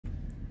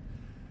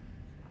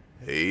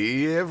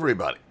Hey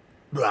everybody.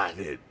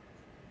 That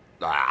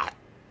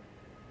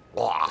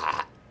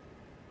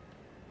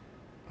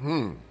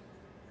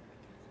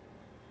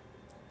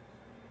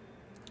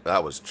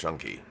was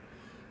chunky.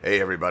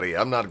 Hey everybody,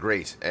 I'm not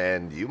great,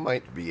 and you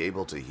might be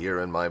able to hear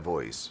in my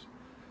voice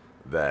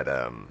that,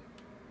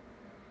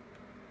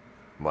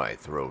 my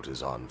throat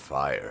is on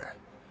fire.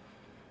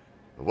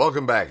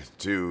 Welcome back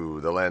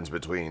to the Lands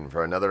Between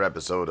for another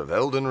episode of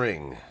Elden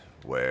Ring,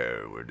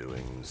 where we're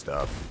doing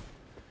stuff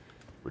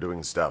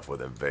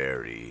with a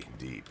very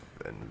deep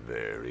and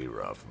very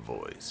rough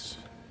voice.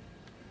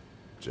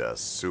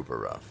 Just super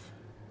rough.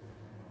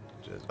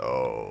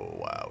 Oh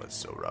wow, it's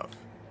so rough.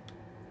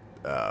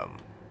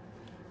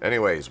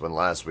 Anyways, when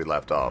last we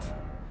left off,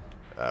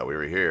 we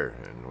were here,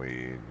 and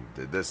we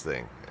did this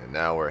thing, and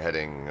now we're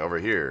heading over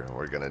here.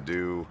 We're gonna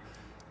do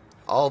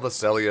all the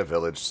Celia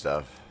Village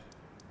stuff.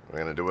 We're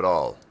gonna do it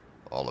all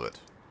of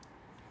it.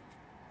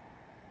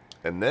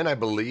 And then I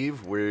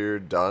believe we're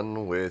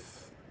done with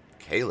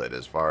Caelid,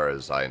 as far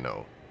as I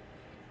know.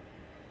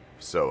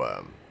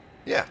 So,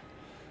 yeah.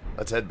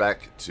 Let's head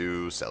back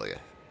to Celia,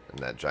 and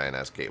that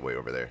giant-ass gateway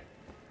over there.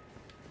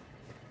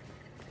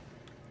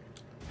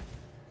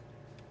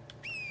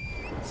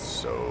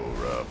 So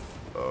rough.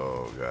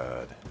 Oh,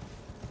 God.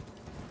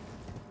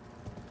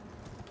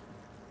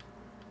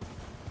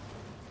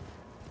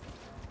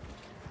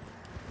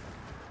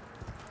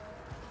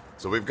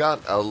 So we've got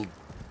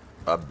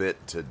a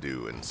bit to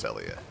do in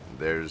Celia.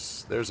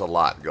 There's a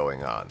lot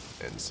going on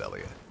in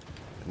Celia.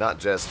 Not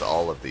just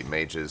all of the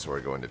mages who are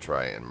going to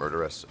try and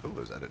murder us. Ooh,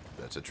 is that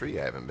that's a tree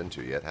I haven't been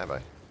to yet, have I?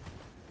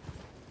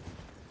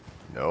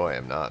 No, I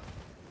am not.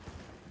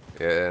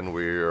 And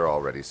we're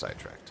already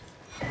sidetracked.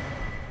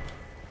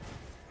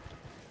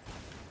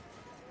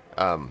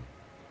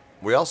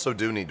 We also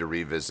do need to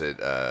revisit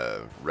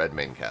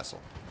Redmane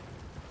Castle.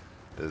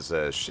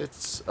 Because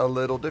shit's a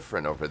little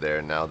different over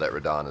there now that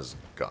Radahn is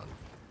gone.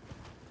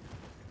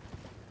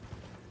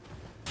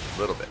 A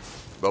little bit.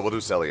 But we'll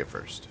do Celia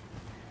first.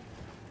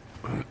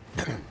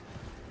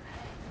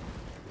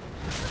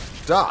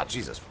 Ah,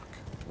 Jesus fuck.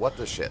 What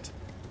the shit?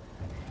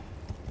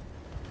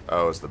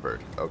 Oh, it's the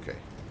bird. Okay.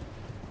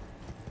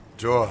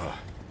 Duh.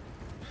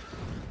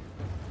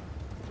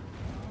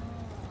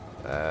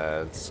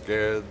 That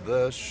scared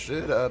the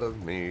shit out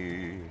of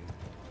me.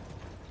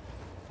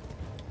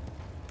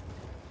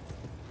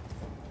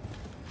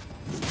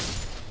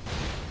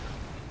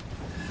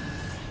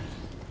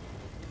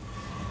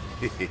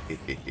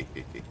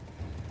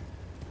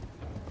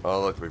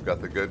 Oh, look, we've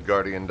got the good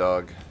guardian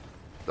dog,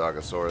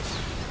 Dogosaurus.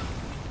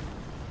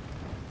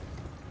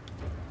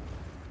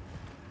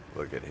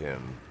 Look at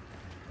him,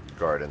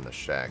 guarding the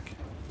shack.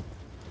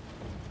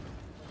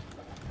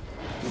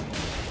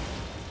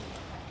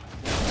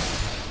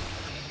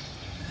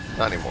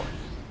 Not anymore.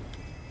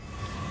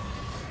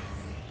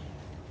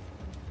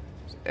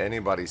 Is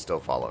anybody still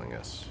following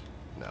us?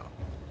 No.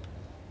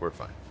 We're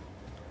fine.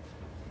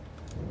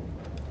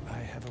 I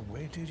have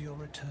awaited your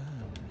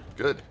return.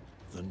 Good.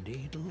 The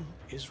needle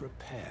is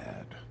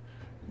repaired.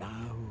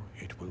 Now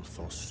it will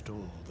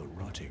forestall the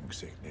rotting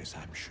sickness,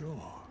 I'm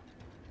sure.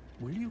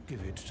 Will you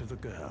give it to the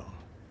girl,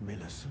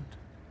 Millicent?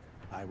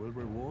 I will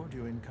reward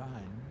you in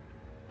kind.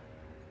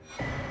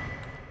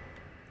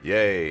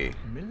 Yay.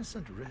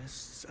 Millicent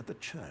rests at the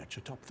church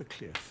atop the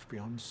cliff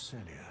beyond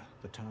Celia,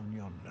 the town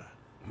yonder.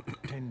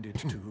 Tended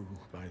to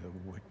by the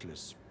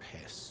witless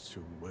pests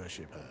who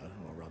worship her,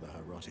 or rather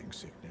her rotting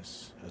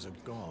sickness, as a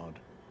god.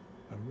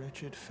 A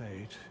wretched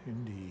fate,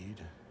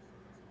 indeed.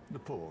 The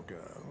poor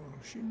girl,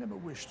 she never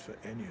wished for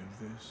any of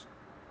this.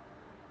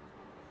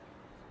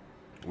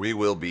 We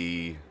will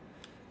be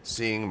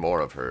seeing more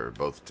of her,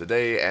 both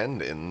today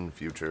and in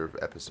future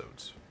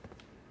episodes.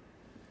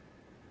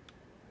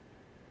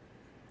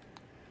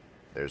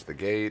 There's the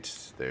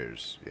gate,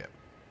 there's... yeah.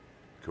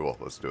 Cool,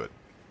 let's do it.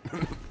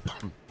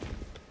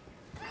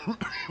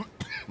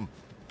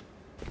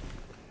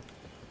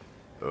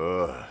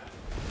 Ugh.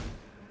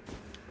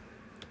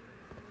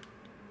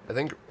 I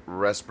think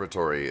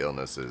respiratory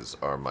illnesses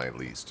are my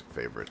least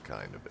favorite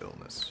kind of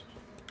illness.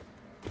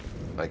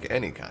 Like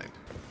any kind.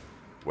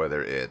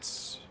 Whether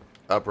it's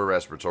upper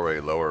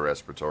respiratory, lower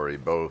respiratory,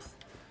 both.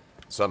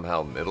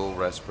 Somehow middle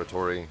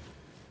respiratory.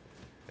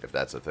 If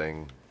that's a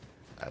thing.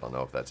 I don't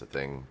know if that's a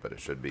thing, but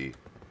it should be.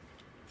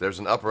 If there's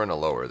an upper and a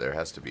lower, there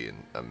has to be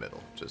a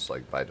middle. Just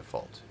like by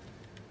default.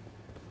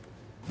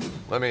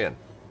 Let me in.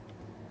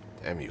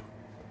 Damn you.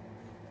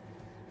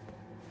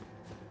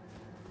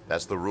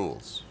 That's the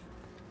rules.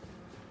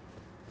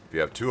 If you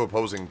have two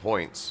opposing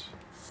points,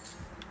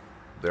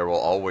 there will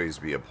always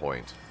be a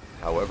point,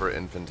 however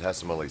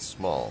infinitesimally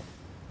small,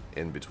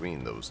 in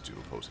between those two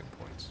opposing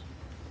points.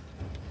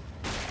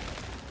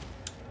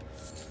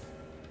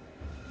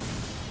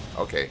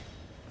 Okay.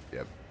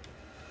 Yep.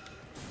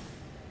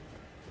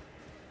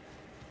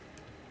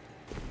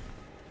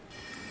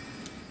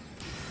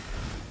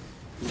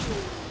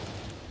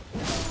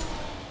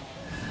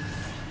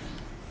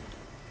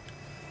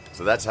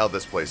 So that's how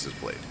this place is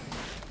played.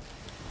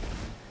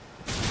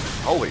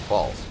 Holy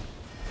balls.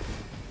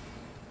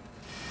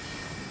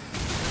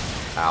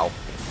 Ow.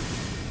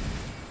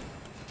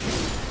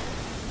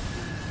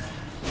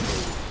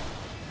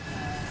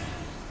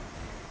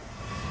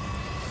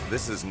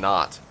 This is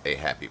not a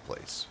happy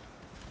place.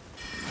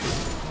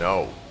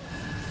 No.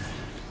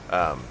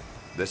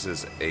 This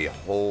is a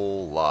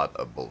whole lot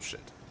of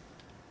bullshit.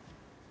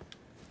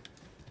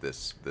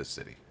 This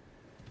city.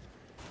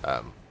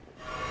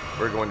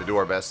 We're going to do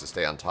our best to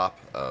stay on top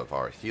of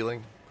our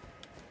healing.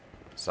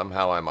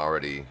 Somehow I'm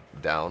already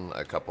down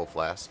a couple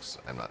flasks.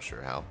 I'm not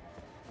sure how.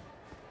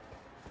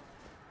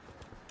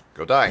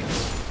 Go die.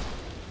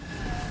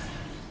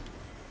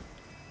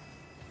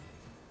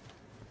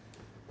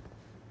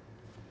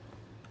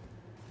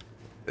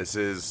 This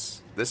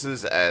is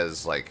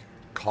as like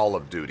Call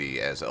of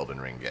Duty as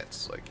Elden Ring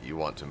gets. Like, you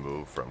want to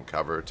move from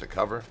cover to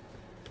cover.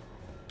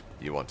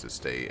 You want to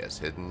stay as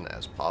hidden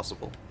as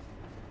possible.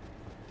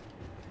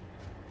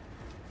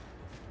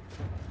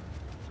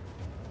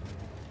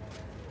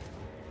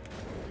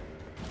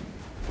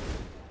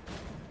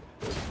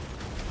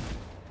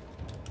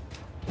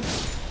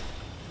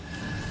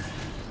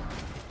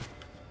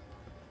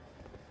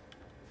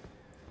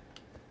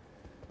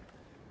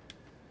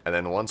 And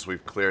then once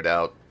we've cleared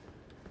out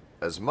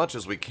as much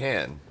as we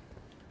can,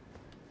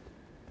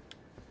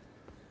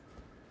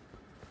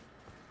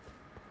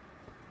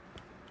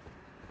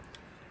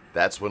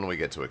 that's when we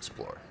get to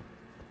explore.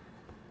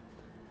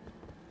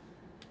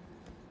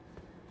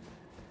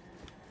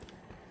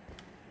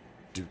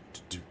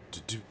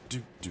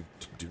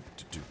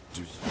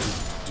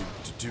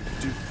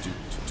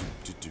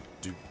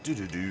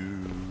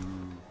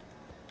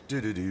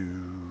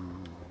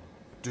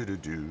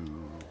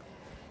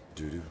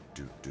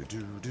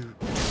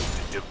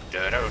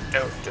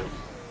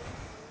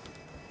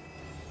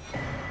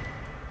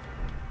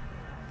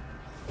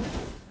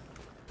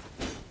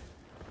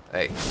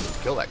 Hey,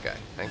 kill that guy.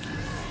 Thank you.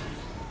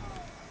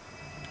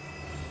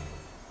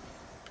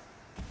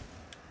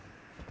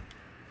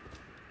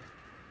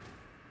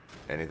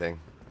 Anything?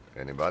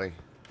 Anybody?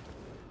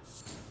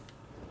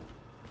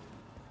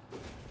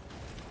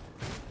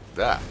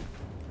 Ah.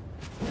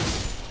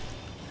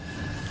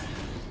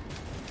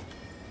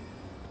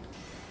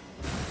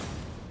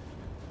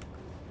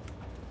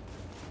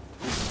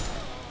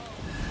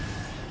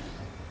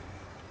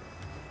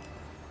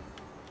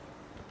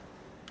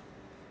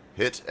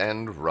 Hit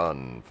and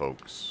run,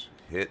 folks.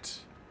 Hit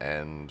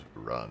and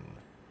run.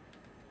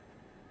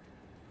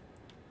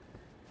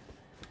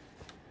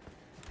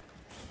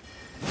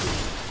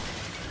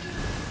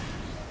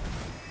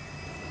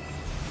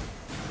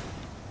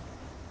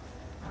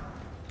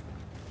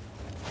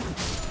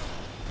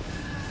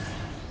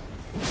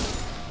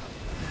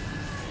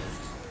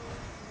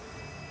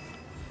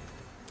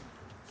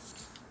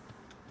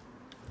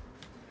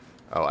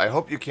 Oh, I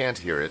hope you can't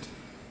hear it.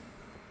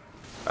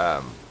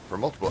 For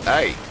multiple...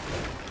 Hey!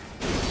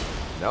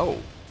 No.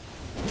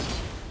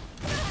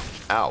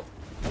 Ow.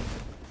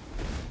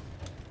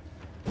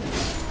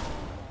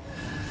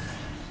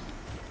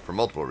 For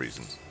multiple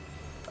reasons.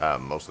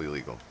 Mostly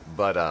legal.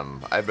 But,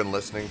 I've been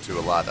listening to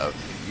a lot of...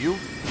 You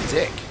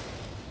dick!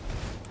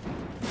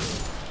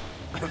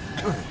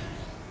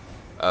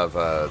 of,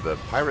 the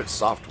pirate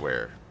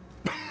software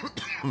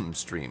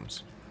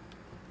streams.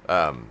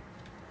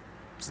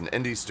 It's an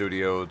indie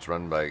studio. It's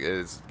run by...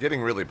 It's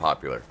getting really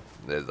popular.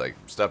 There's, like,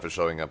 stuff is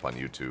showing up on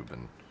YouTube,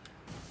 and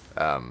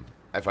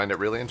I find it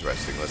really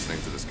interesting listening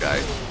to this guy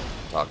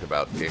talk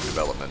about game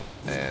development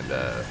and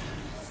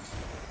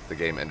the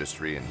game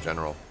industry in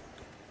general,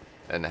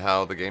 and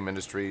how the game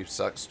industry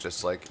sucks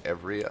just like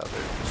every other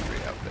industry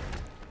out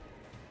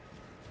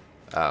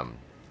there.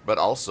 But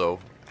also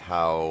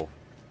how...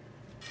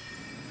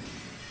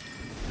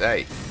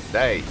 Hey!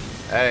 Hey!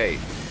 Hey!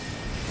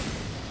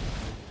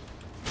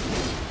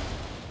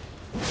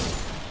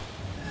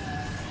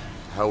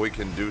 How we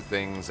can do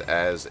things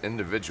as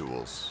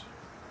individuals.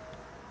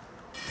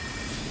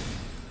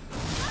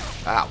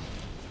 Ow.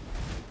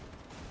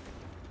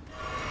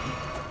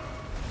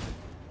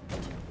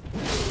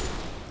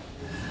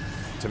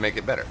 To make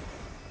it better.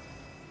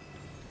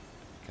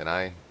 Can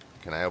I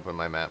open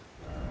my map?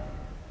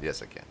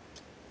 Yes, I can.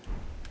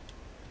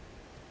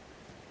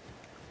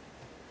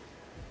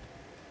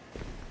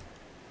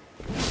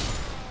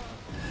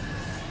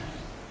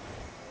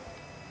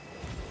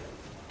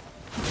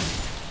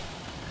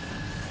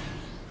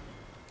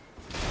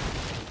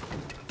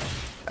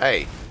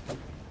 Hey.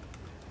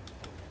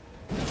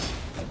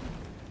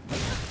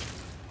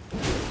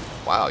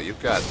 Wow,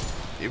 you've got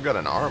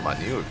an arm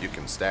on you if you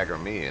can stagger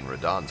me in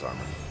Radahn's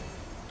armor.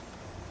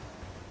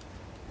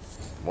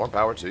 More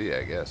power to you,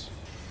 I guess.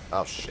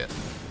 Oh shit.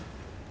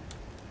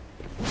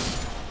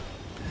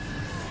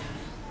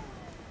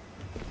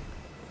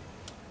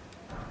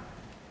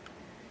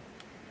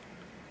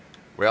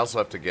 We also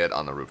have to get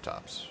on the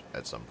rooftops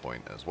at some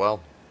point as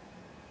well.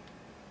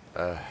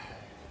 Yeah.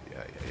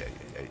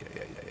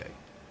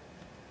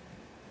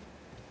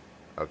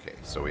 Okay,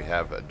 so we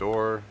have a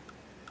door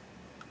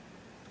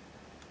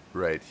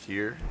right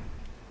here.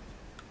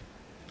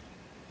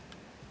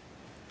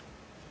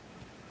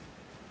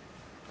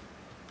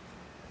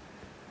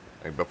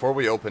 Like, before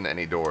we open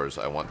any doors,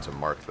 I want to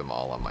mark them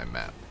all on my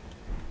map.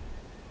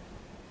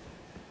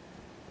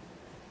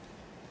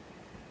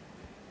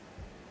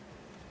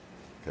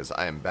 Because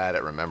I am bad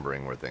at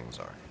remembering where things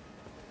are.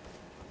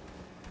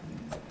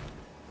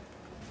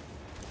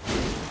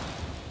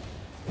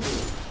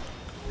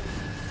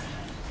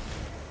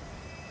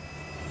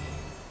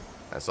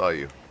 I saw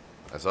you.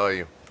 I saw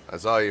you. I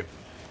saw you.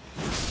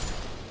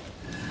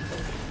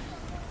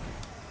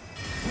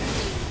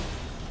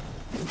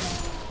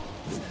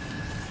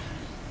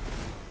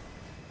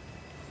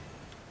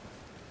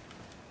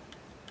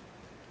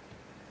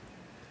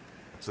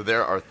 So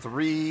there are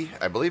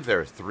I believe there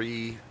are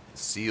 3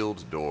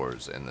 sealed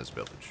doors in this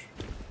village.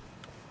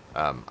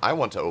 I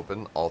want to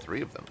open all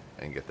 3 of them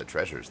and get the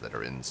treasures that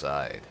are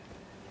inside.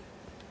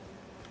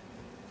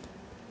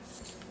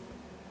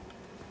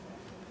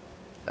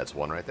 That's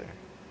one right there.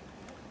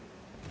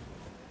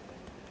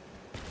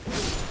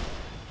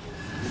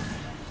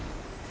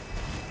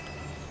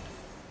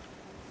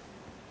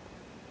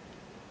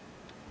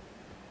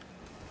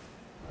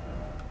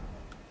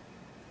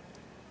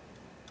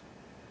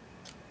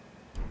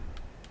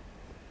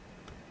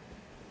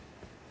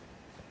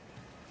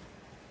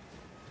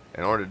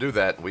 In order to do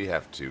that, we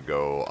have to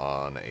go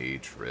on a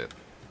trip.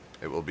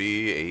 It will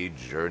be a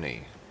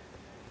journey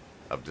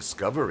of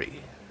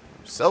discovery,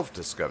 of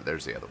self-discovery.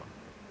 There's the other one.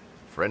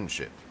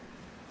 Friendship.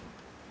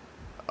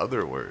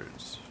 Other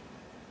words.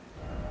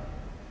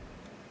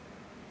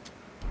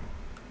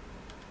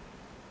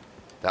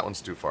 That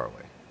one's too far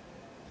away.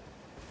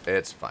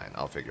 It's fine.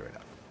 I'll figure it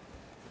out.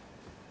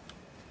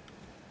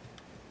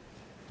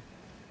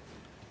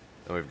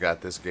 Then we've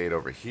got this gate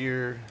over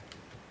here.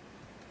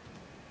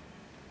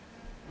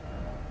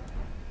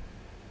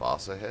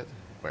 Boss ahead?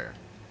 Where?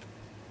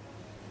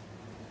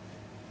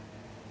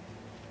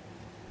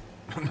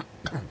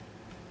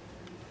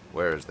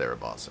 Where is there a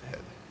boss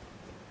ahead?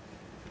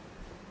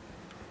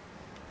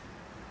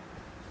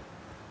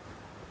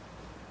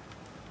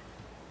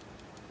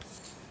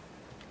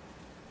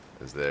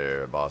 Is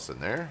there a boss in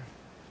there?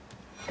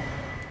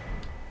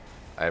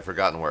 I have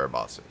forgotten where a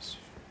boss is.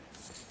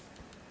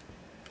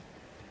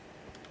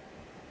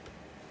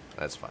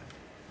 That's fine.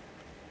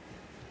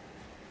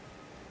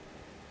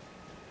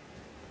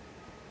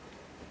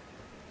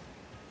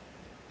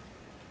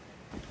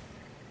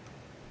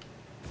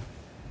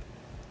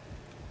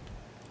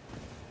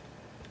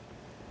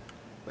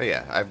 But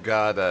yeah, I've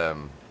got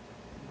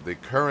the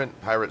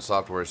current pirate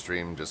software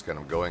stream just kind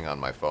of going on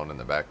my phone in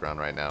the background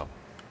right now.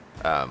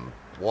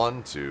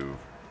 One, to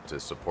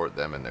support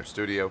them in their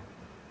studio,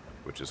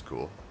 which is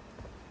cool.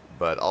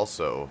 But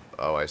also,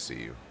 oh, I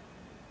see you.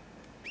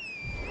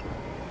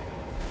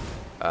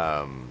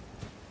 To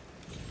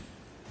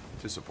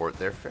support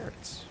their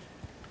ferrets.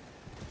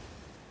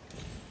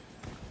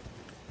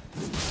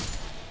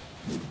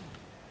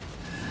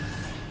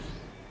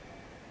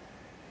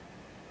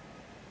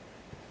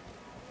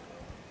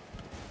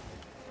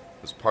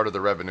 As part of the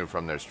revenue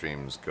from their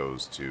streams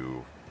goes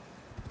to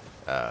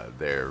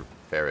their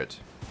ferret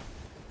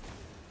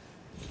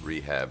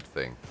rehab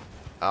thing.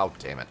 Oh,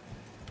 damn it.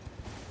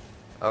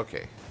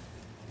 Okay.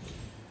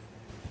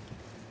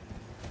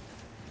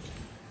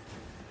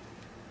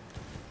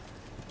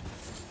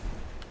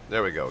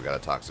 There we go. Got a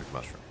toxic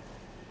mushroom.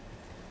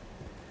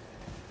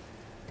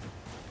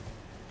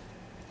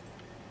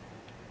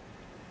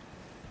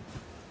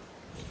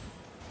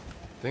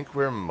 Think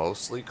we're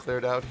mostly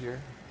cleared out here.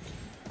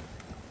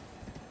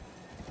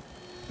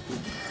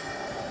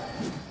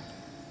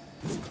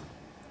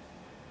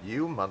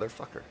 You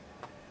motherfucker.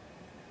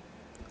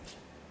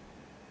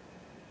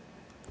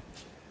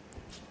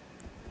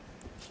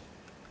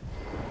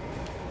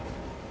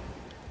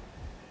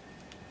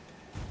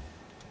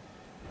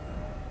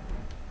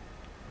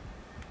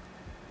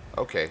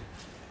 Okay.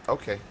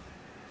 Okay.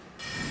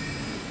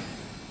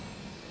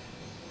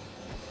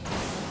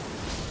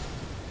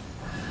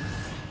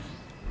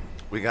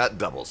 We got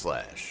double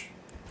slash.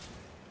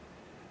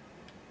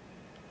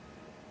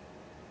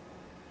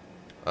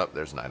 Oh,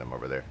 there's an item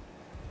over there.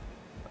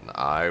 And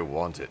I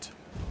want it.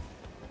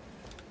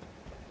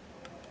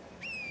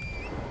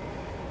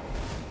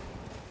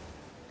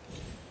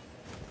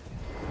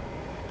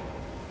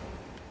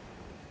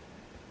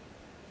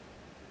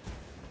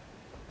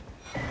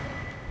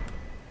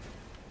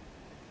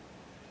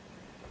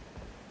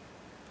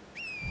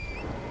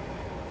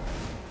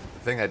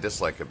 The thing I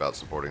dislike about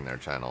supporting their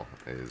channel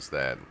is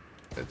that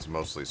it's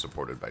mostly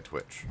supported by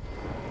Twitch.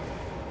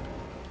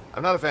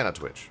 I'm not a fan of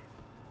Twitch.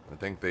 I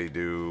think they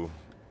do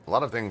a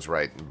lot of things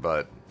right,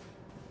 but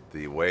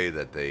the way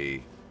that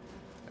I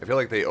feel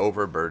like they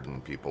overburden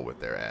people with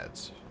their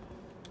ads.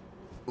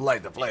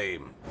 Light the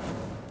flame!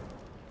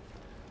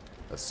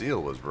 A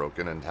seal was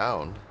broken in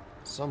town.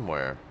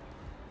 Somewhere.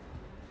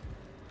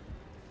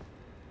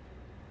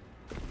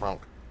 Pronk.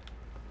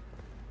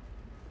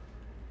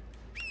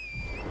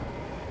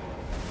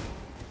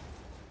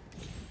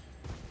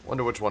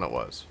 Wonder which one it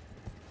was.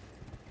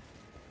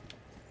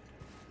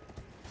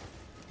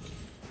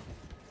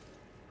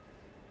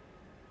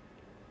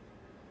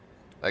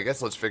 I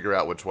guess let's figure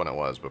out which one it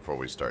was before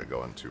we start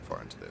going too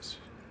far into this.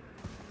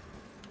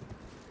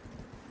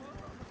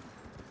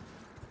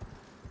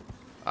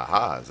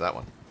 Aha, is that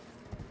one.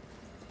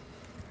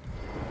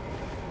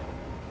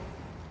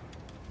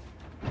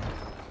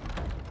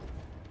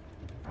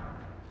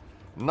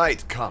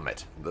 Night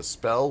Comet, the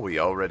spell we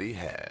already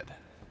had.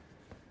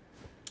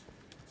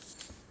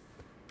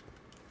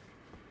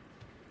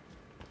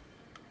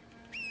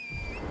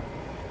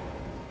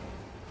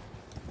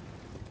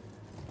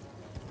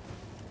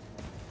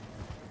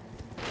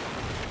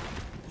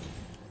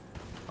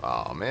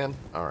 Aw, man.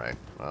 Alright.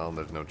 Well,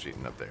 there's no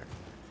cheating up there.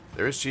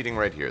 There is cheating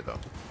right here, though.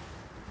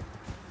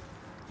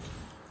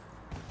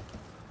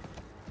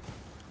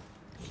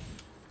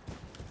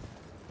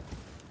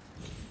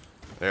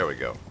 There we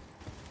go.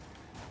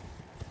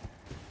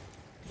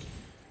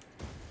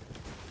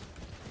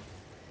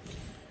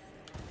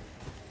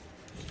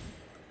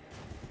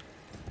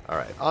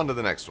 Alright, on to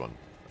the next one.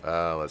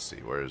 Let's see,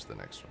 where is the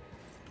next one?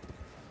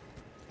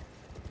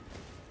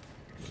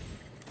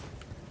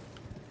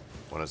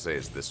 I want to say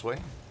it's this way?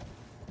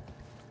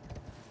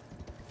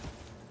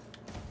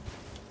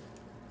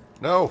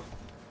 No!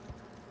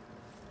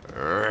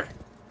 Urgh.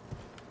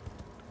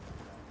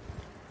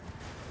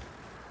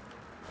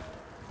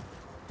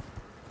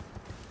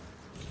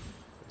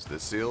 Is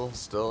this seal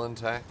still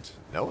intact?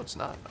 No, it's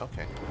not.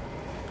 Okay.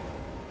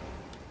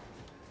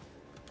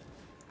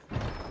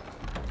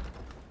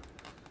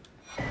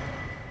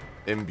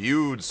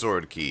 Imbued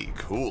sword key.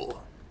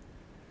 Cool.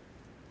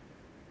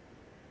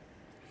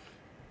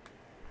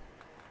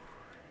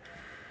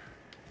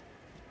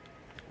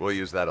 We'll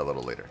use that a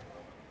little later.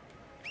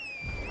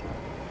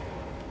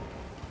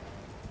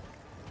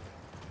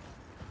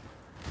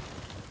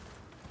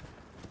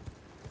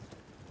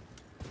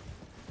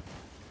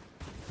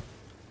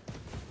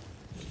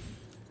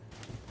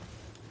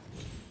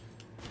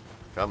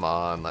 Come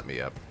on, let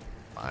me up.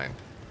 Fine.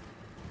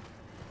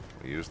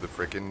 We use the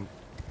frickin'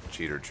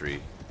 cheater tree.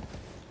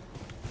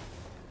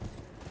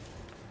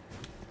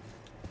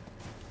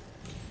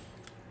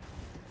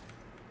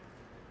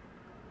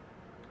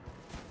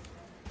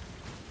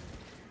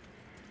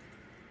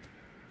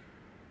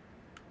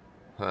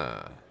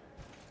 Huh.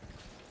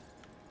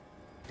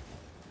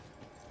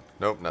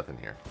 Nope, nothing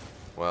here.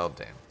 Well,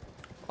 damn.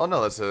 Oh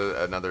no, that's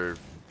another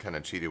kind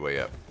of cheaty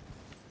way up.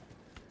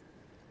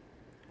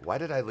 Why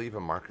did I leave a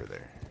marker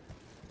there?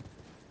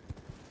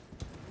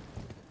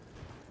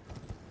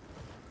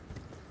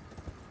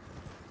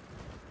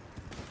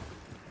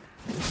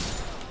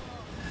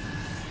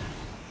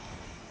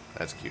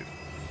 That's cute.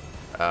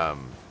 Yeah,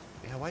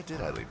 why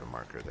did I leave a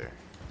marker there?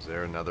 Is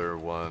there another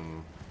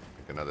one,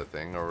 like another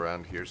thing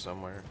around here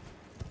somewhere?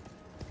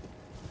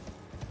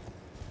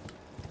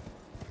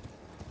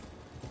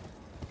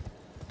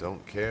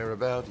 Don't care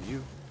about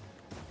you.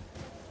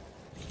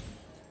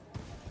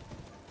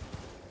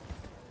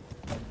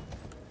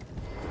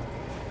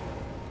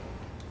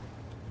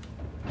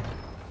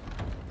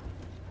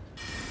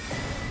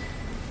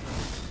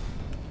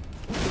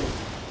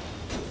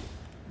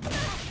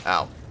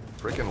 Ow.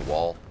 Frickin'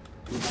 wall.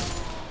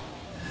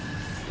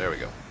 There we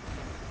go.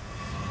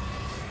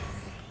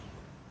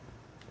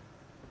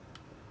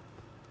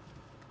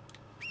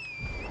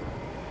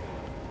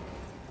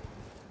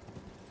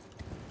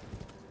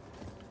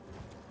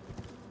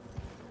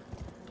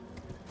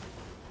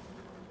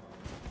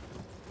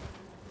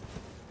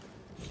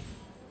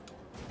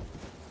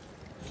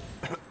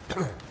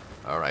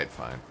 Alright,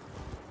 fine.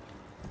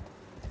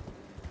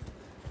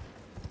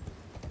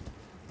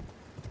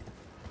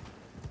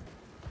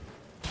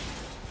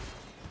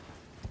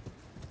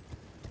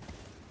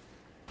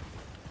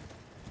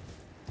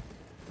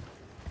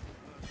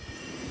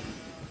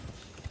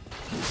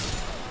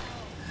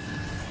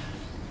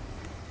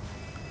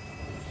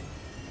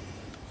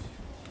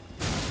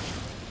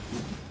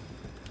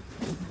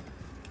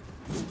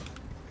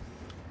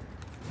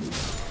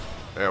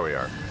 There we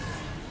are.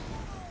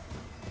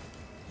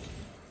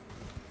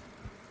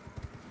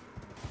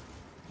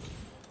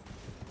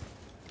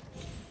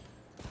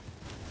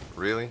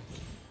 Really?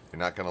 You're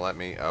not gonna let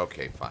me?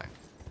 Okay, fine.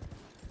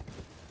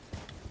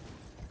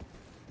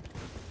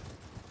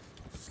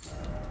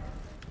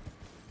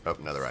 Oh,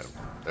 another item.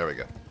 There we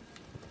go.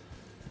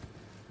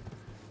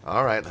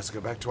 Alright, let's go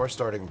back to our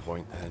starting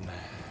point then.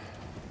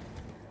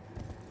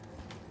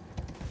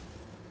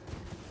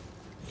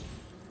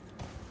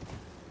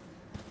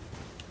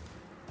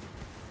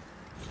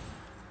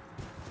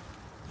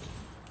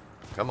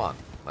 Come on,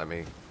 let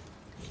me...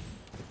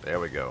 There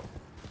we go.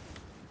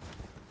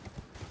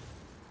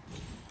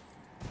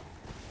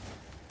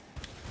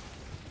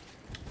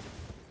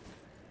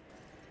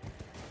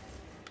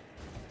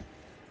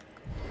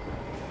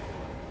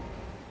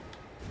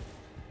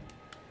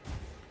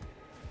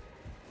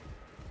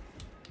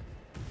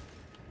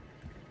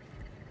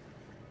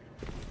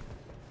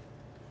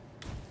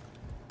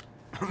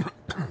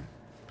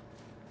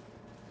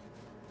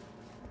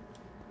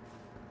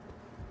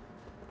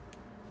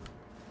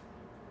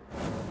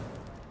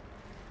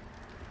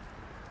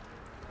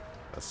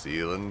 A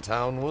seal in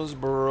town was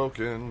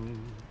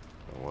broken.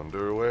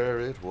 Wonder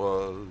where it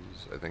was.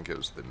 I think it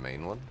was the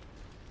main one.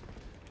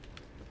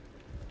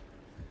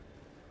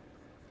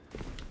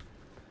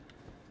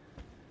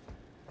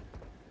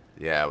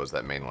 Yeah, it was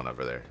that main one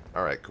over there.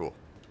 Alright, cool.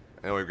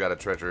 And we've got a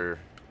treasure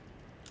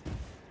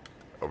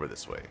over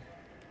this way.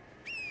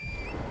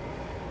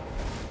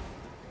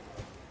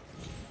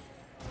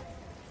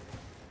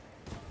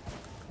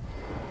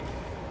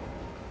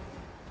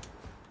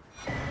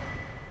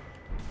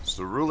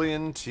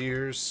 Cerulean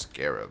Tear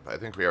Scarab. I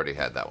think we already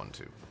had that one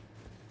too.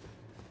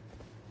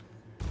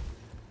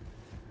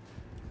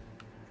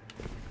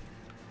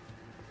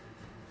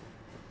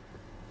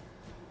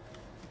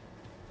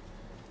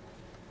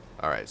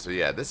 Alright, so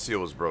yeah, this seal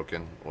was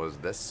broken. Was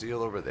this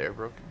seal over there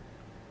broken?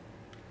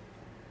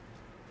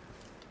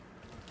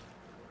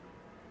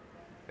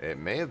 It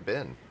may have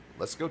been.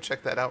 Let's go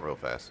check that out real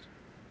fast.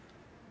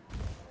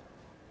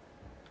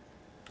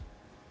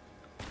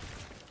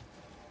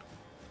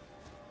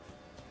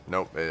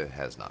 Nope, it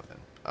has not been.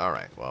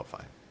 Alright, well,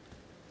 fine.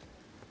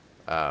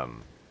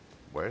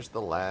 Where's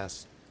the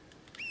last...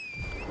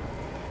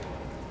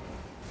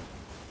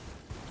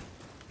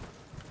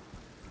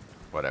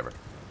 Whatever.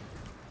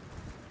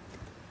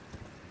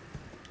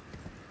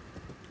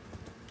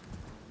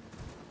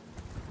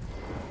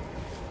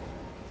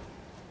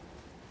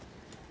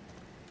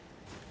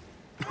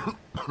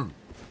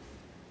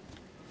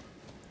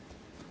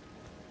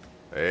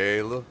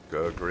 Hey, look,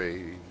 a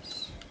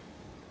grace.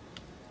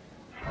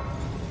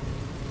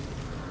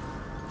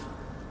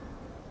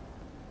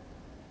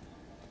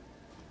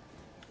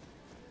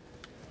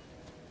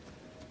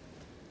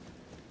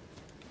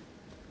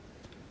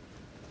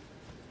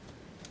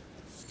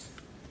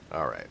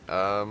 Alright,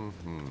 oh,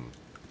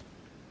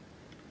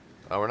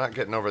 we're not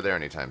getting over there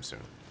anytime soon,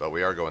 but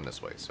we are going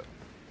this way, so.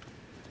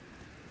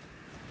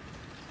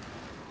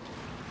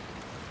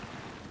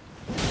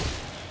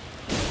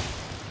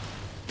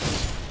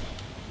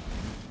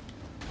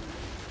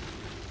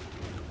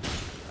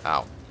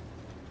 Ow.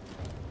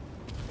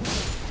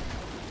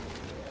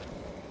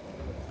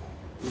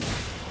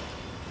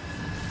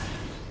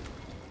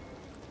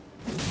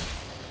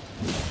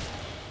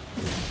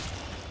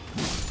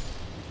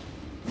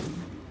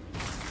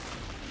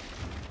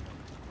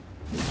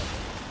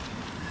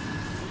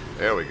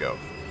 There we go.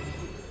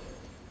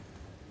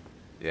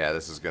 Yeah,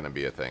 this is gonna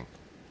be a thing.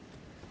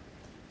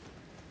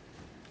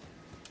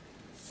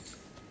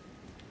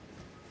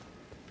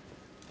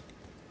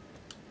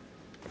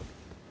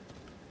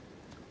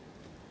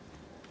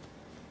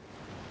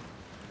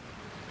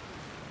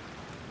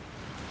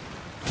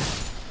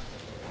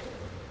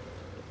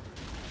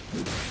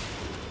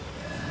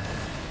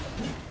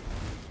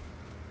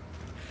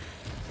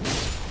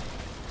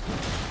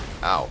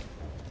 Ow.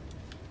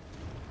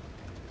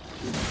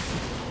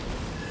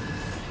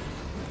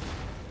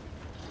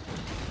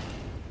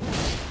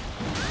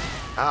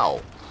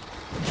 Ow.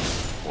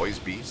 Boy's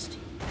beast.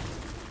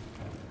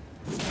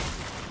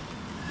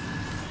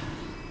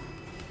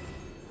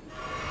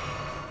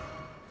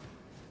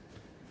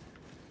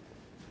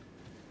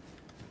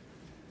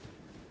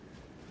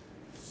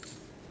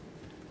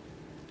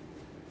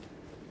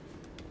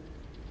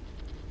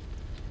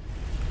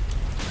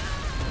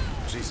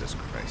 Jesus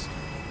Christ.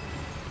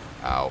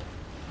 Ow.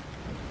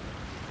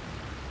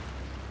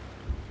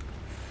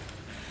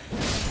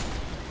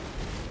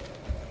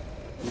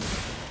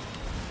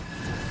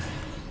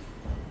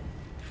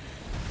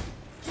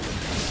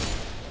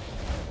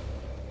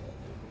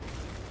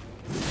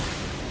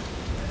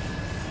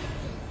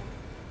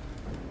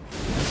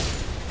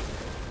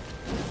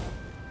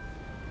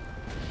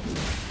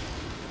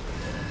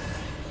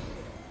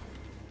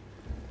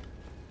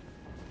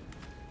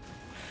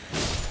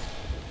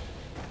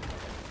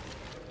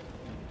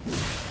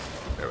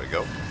 There we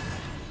go.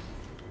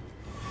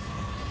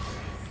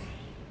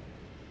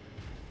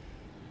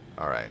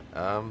 Alright,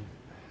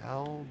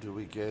 how do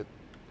we get...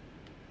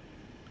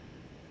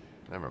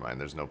 Never mind,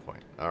 there's no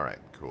point. Alright,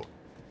 cool.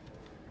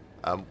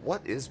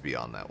 What is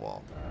beyond that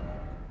wall?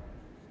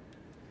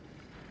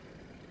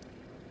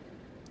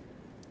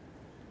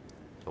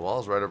 The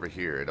wall's right over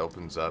here. It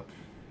opens up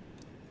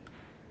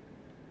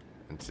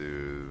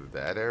into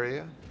that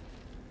area?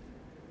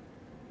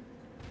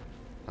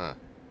 Huh.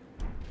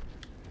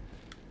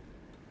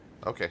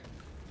 Okay.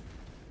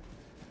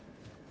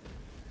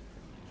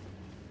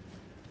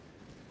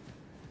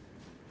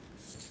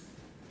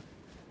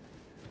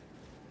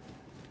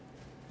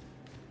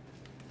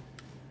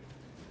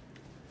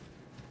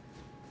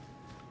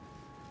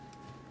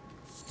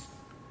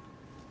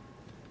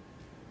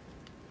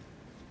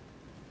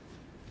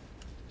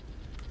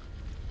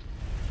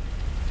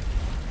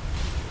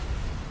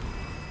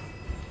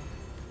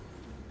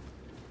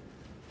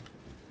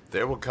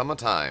 There will come a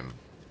time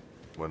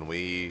when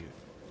we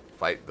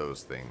fight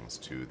those things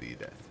to the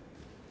death.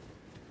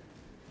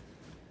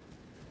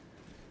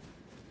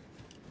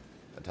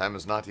 The time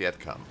has not yet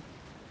come.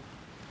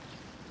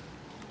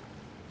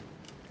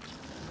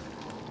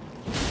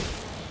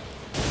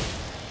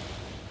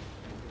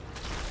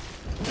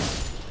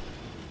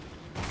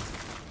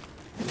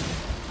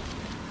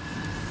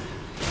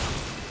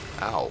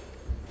 Ow.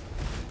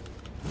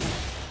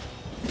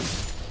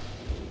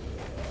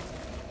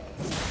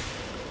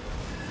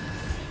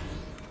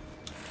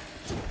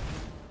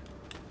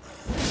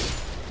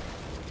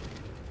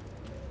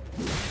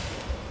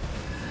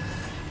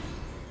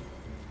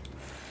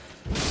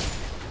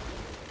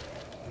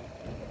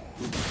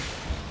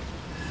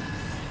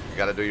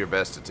 gotta do your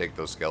best to take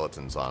those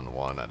skeletons on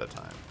one at a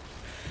time.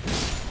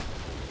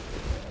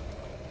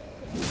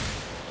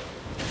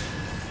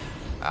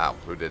 Ow,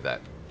 who did that?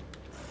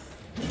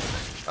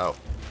 Oh.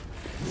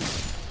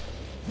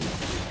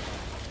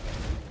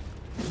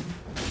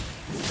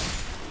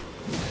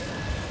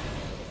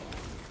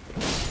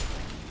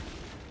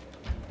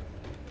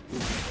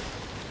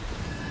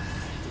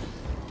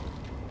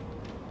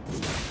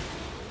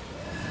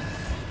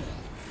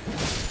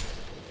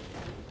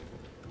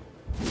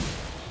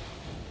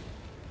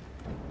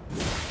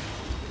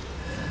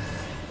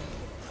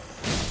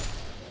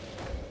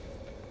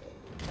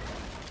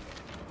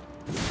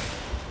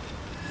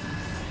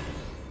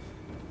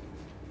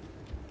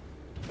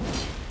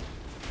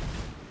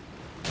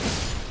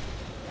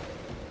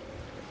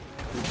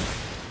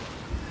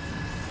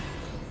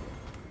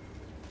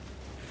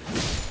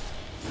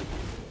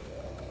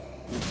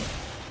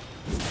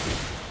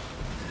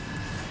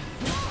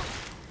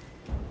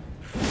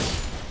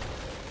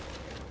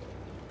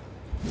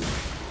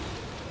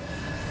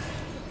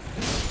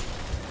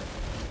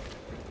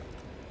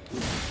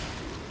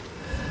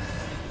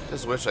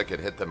 Just wish I could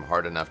hit them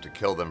hard enough to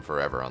kill them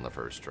forever on the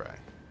first try.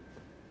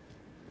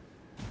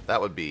 That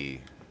would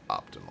be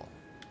optimal.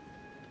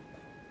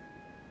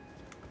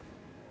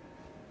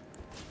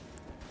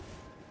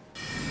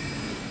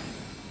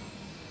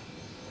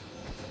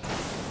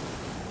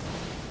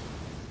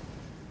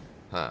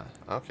 Huh,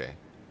 okay.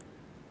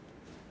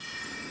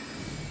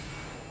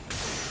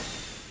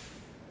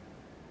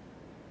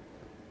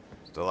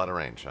 Still out of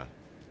range, huh?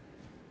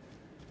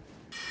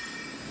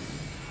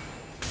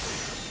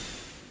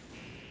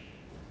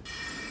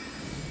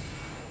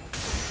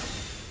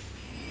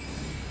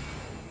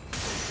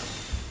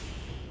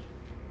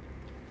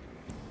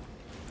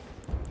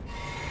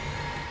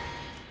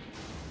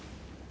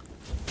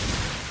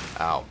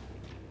 Ow.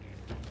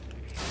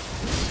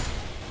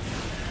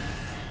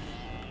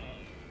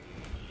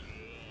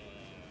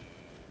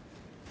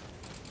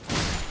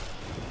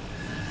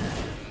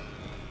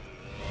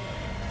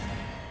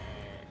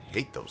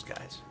 Hate those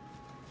guys.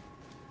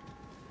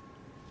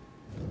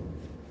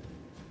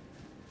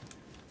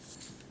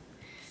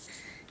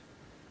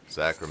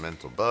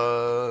 Sacramental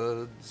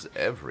buds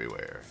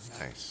everywhere.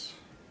 Nice.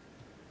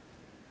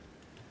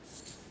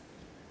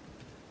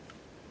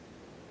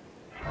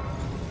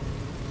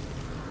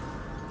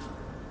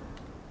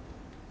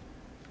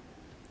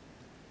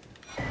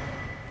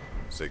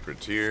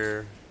 Sacred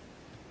Tear.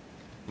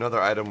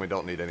 Another item we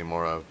don't need any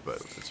more of, but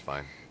it's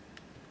fine.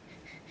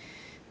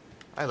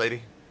 Hi,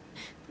 lady.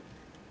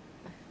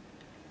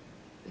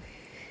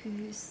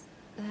 Who's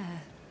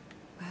there?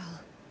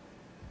 Well,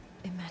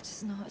 it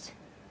matters not.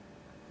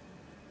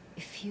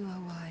 If you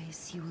are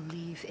wise, you will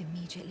leave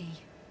immediately.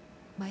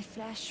 My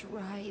flesh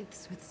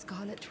writhes with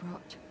scarlet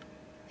rot.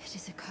 It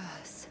is a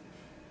curse.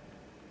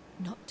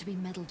 Not to be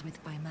meddled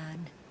with by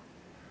man.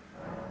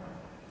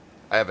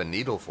 I have a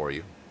needle for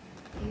you.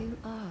 You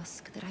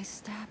ask that I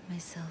stab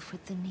myself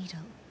with the needle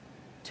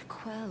to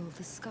quell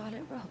the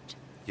scarlet rot.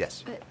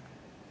 Yes. But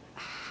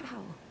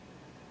how?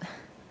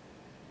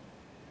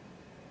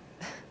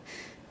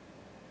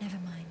 Never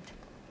mind.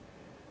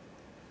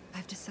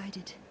 I've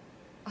decided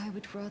I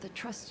would rather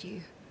trust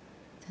you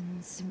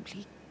than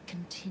simply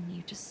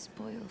continue to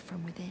spoil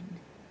from within.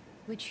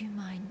 Would you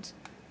mind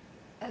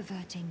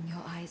averting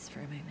your eyes for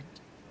a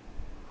moment?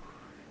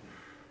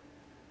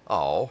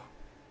 Oh.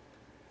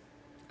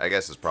 I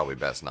guess it's probably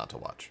best not to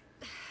watch.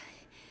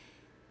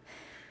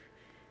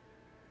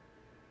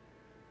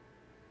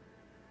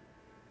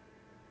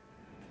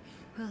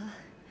 Well,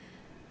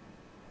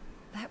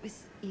 that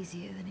was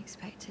easier than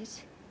expected.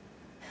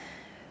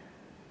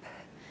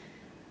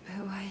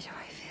 But why do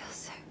I feel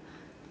so...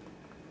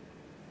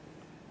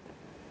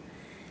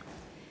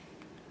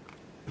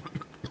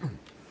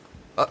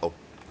 Uh-oh.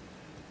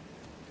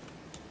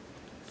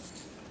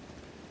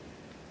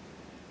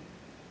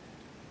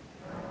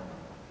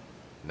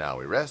 Now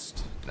we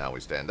rest. Now we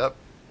stand up.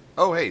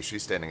 Oh, hey,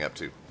 she's standing up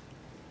too.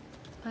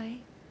 I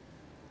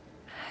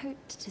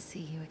hoped to see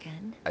you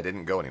again. I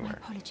didn't go My anywhere.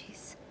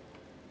 apologies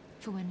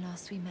for when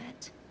last we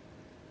met.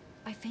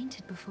 I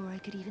fainted before I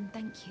could even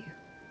thank you.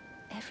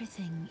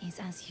 Everything is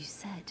as you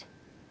said.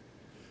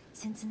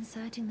 Since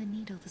inserting the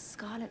needle, the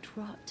scarlet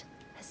rot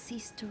has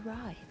ceased to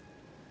writhe.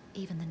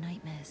 Even the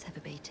nightmares have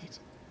abated.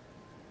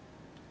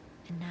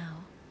 And now,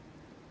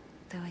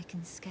 though I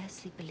can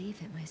scarcely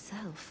believe it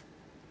myself,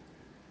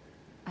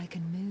 I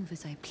can move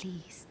as I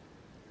please.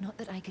 Not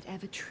that I could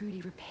ever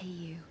truly repay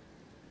you,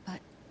 but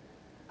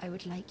I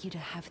would like you to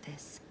have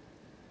this,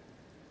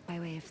 by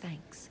way of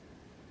thanks.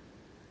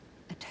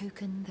 A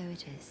token though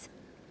it is.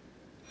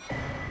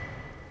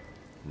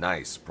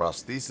 Nice.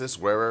 Prosthesis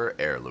wearer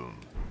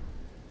heirloom.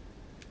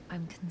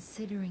 I'm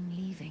considering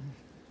leaving.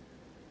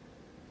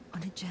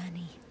 On a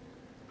journey.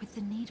 With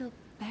the needle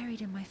buried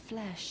in my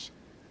flesh,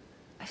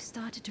 I've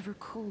started to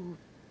recall,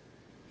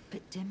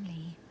 but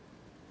dimly,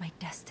 my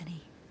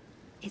destiny.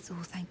 It's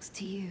all thanks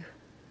to you.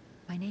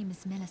 My name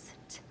is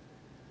Millicent.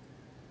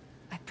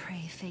 I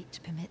pray fate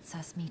permits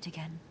us meet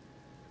again.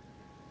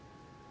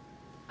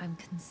 I'm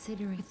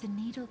considering if the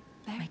needle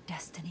bear my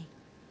destiny.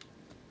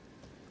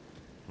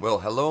 Well,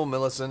 hello,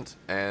 Millicent,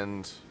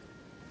 and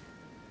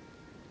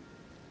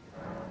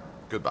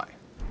goodbye.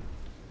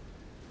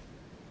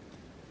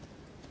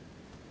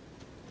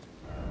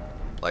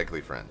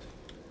 Likely friend.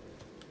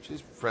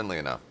 She's friendly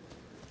enough.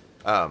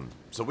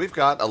 So we've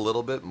got a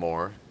little bit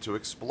more to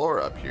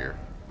explore up here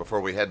before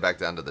we head back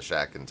down to the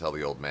shack and tell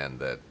the old man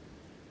that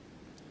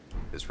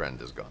his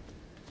friend is gone.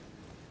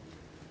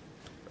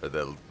 Or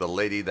the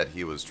lady that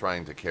he was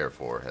trying to care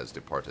for has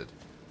departed.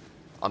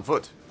 On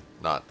foot,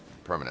 not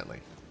permanently.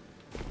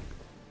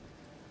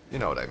 You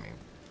know what I mean.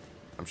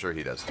 I'm sure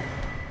he does too.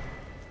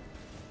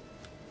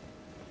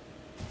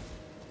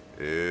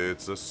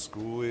 It's a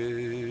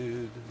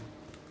squid.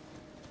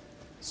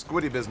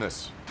 Squiddy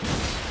business.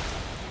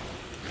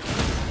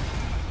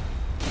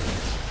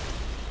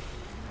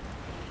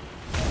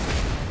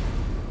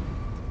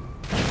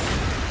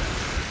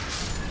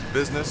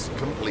 Business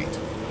complete.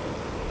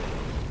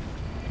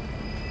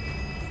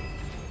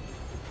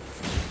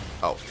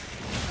 Oh.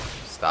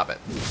 Stop it.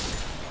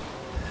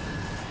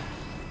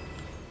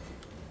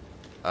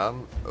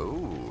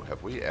 Ooh,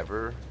 have we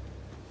ever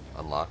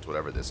unlocked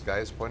whatever this guy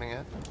is pointing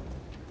at?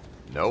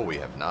 No, we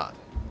have not.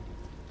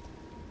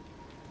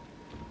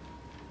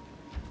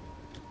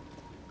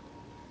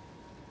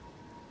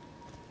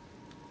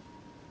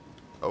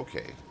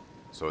 Okay,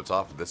 so it's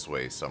off this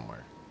way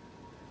somewhere.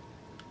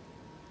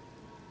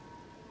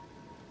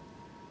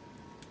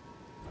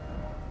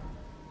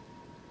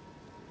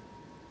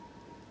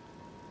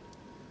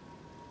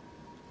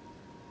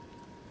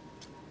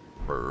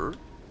 Bird?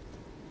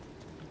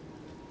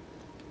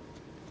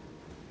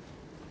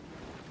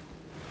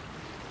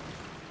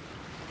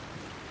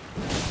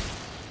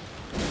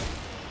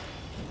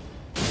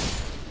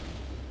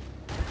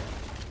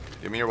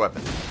 Give me your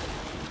weapon.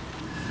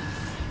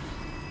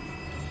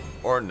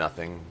 Or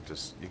nothing.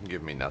 Just, you can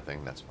give me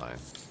nothing, that's fine.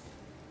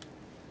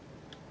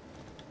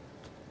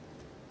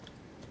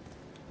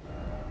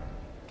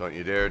 Don't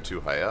you dare too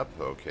high up,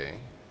 okay.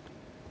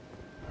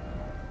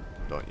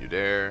 Don't you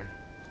dare.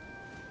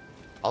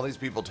 All these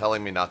people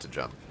telling me not to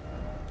jump.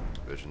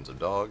 Visions of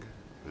dog.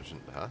 Vision,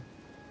 huh?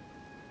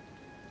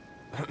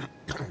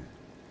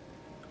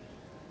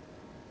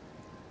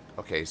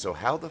 Okay, so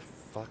how the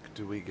fuck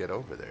do we get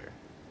over there?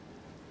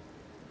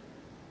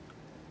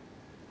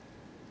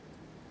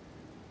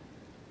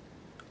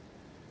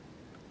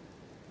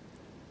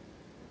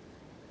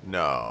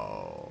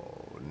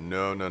 No.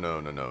 No, no, no,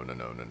 no, no, no,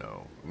 no, no,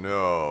 no.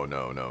 No,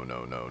 no, no,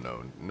 no, no,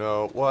 no.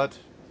 No, what?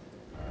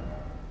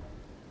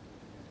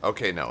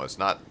 Okay, no, it's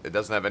not. It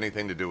doesn't have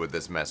anything to do with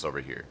this mess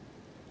over here.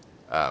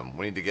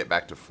 We need to get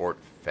back to Fort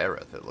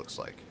Ferreth, it looks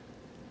like.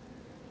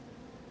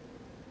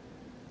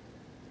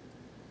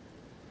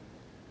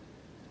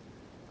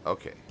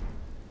 Okay.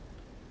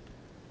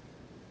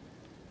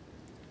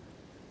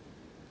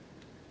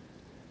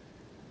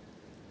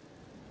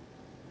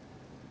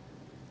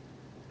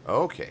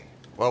 Okay.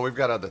 Well, we've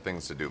got other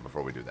things to do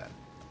before we do that.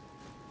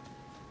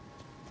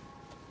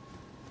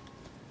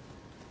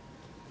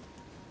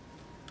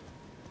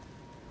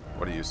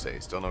 What do you say?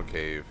 Still no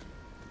cave.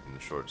 In the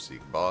short seek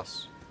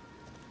boss.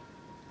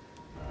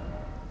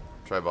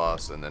 Try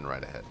boss and then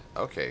right ahead.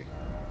 Okay.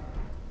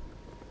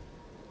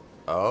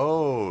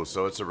 Oh,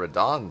 so it's a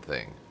Radon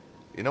thing.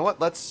 You know what?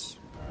 Let's...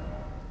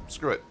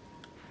 Screw it.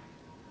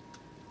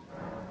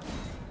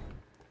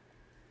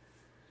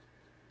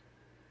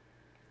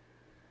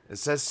 It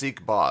says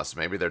seek boss.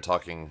 Maybe they're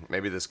talking...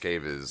 Maybe this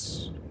cave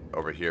is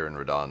over here in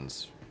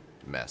Radon's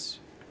mess.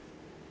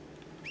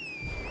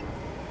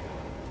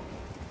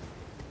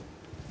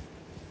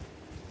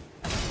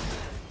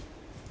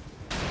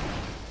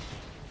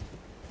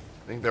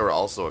 I think there were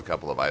also a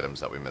couple of items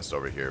that we missed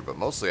over here, but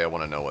mostly I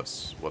want to know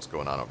what's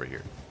going on over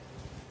here.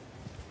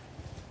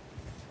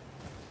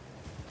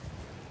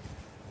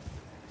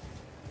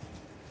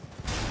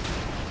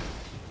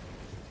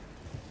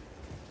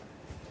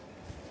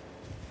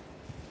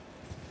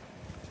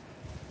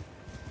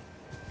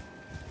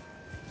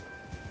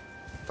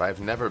 If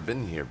I've never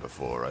been here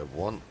before, I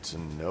want to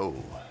know.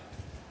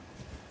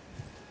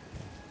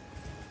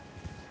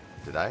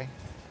 Did I?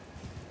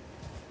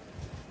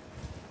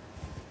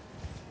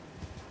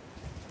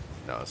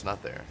 No, it's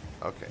not there.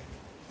 Okay.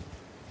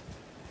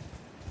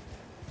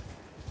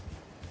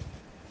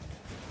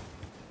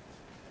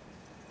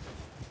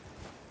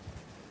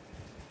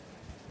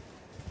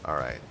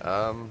 Alright,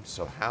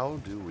 so how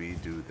do we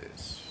do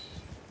this?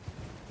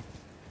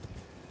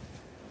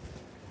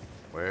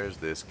 Where's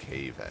this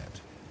cave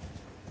at?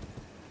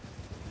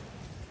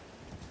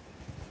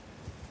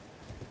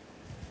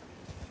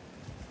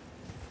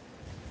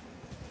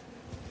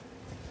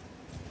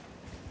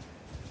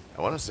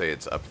 I want to say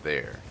it's up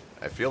there.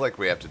 I feel like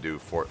we have to do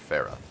Fort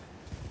Ferreth.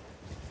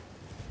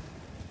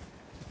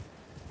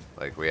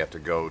 Like we have to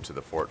go to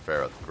the Fort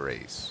Ferreth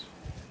Grace.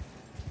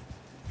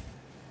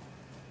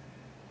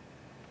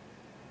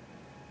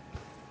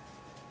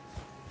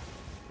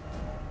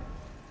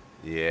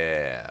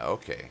 Yeah,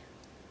 okay.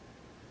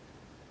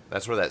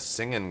 That's where that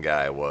singing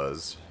guy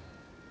was.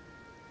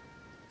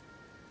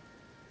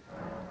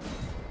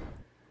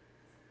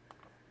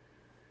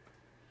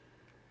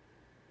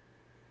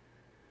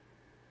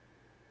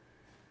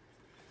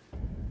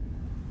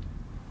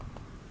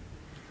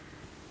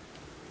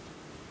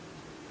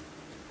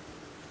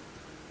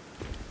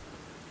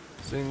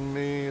 Sing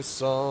me a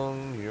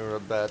song, you're a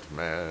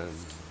Batman.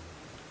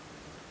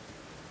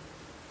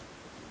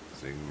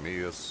 Sing me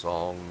a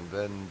song,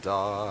 then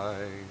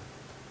die.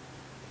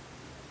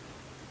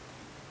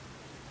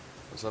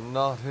 'Cause I'm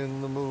not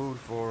in the mood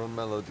for a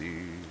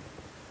melody.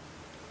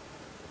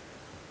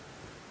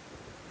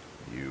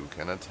 You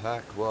can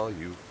attack while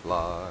you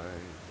fly.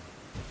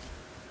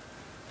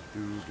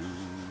 Do do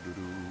do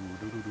do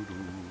do do do do.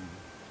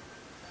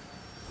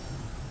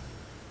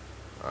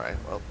 Alright,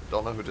 well,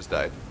 don't know who just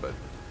died, but...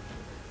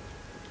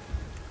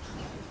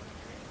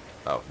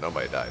 Oh,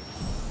 nobody died.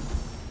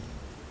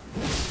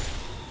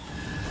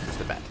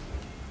 Just a bat.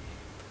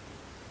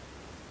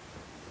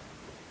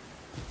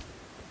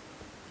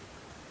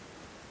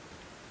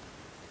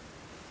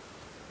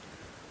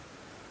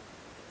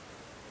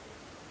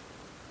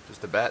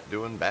 Just a bat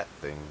doing bat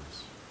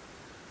things.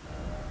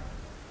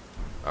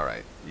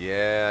 Alright,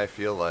 yeah, I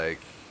feel like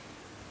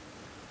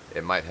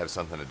it might have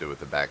something to do with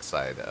the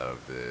backside of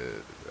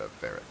the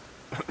ferret.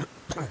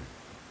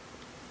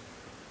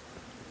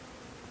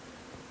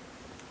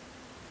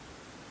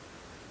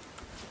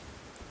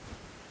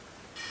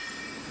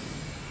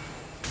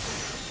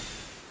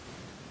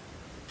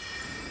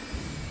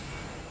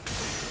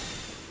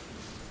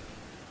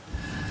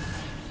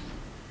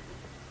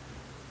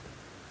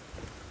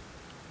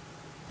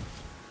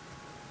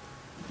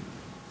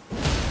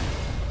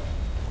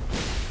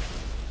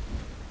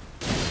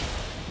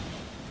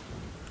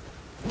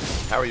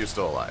 How are you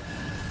still alive?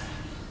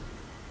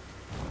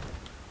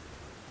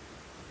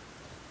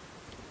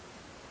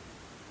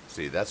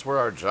 See, that's where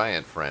our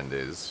giant friend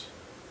is.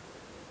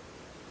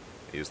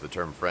 I use the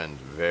term friend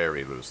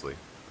very loosely.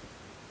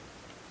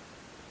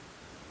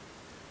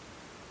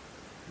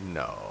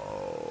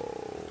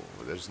 No,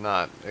 there's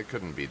not. It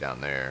couldn't be down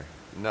there.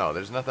 No,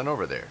 there's nothing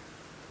over there.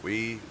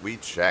 We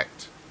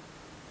checked.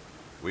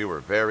 We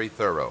were very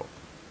thorough.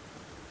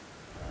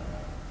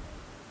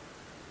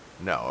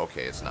 No,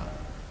 okay, it's not.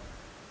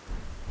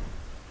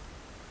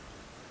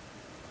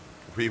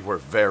 We were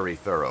very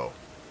thorough.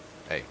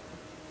 Hey,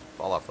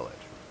 fall off the ledge.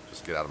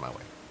 Just get out of my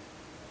way.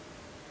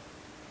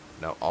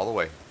 No, all the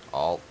way.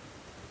 All.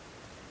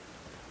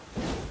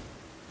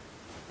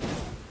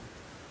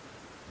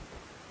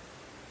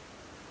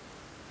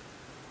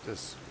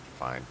 Just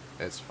fine.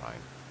 It's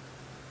fine.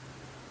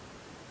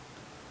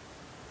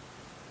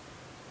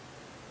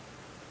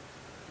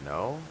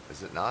 No?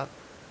 Is it not?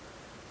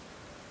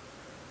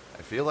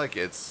 I feel like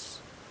it's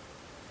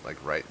like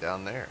right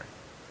down there.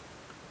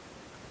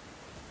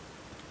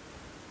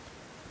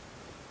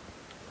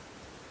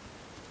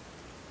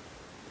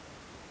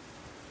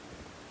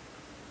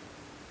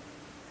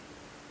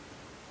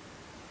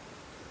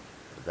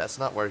 But that's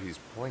not where he's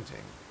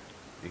pointing.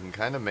 You can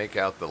kind of make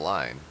out the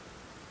line.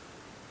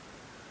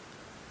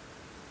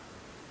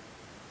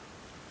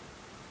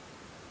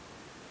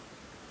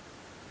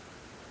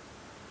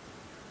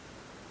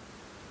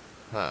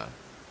 Huh.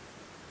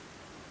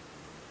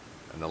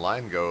 And the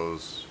line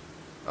goes...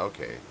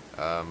 Okay.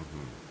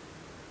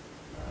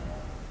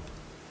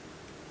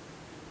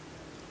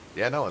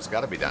 Yeah, no, it's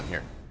got to be down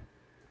here.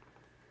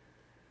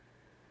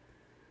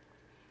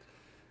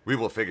 We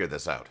will figure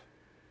this out.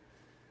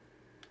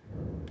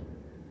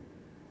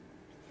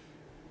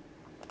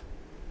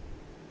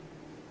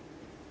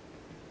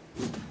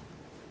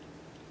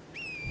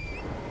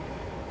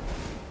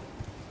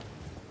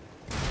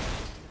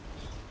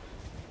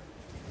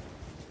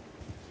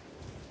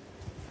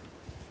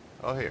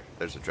 Oh, here.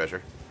 There's a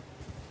treasure.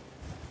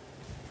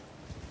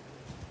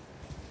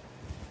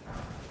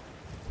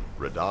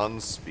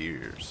 Radon's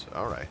spears.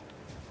 Alright.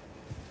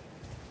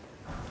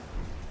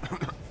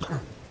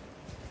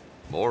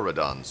 More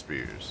Radon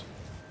spears.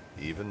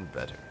 Even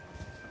better.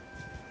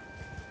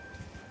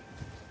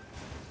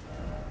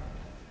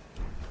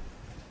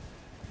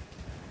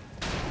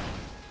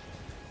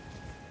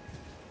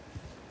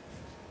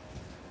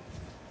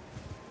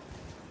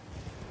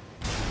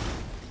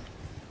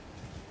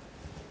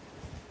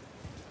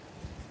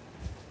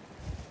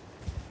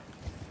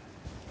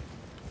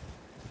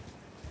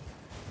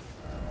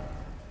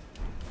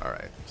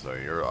 Alright, so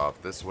you're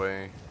off this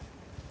way.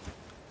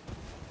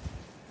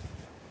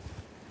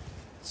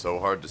 So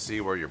hard to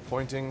see where you're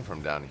pointing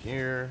from down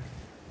here.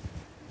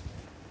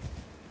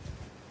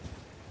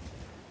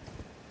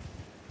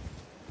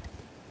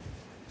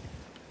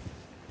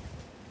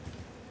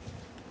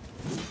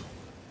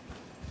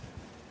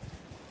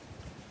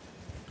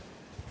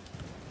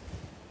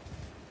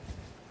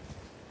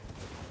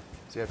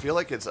 See, I feel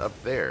like it's up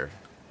there.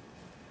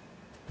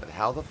 But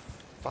how the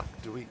fuck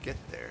do we get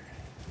there?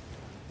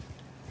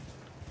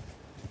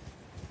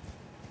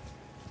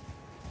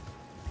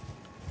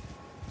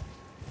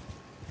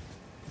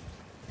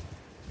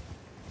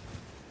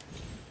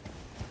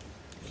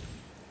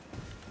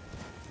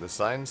 The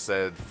sign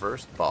said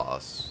first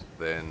boss,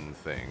 then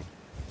thing.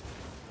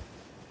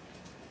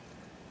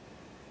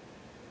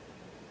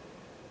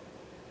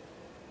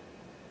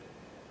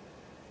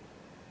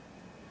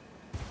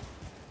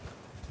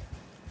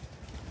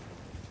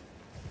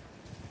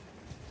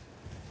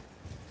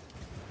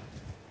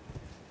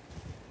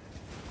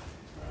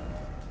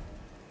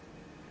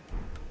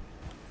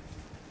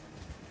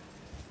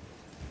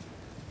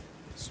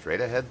 straight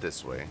ahead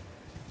this way.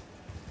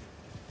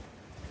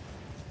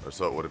 Or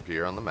so it would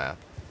appear on the map.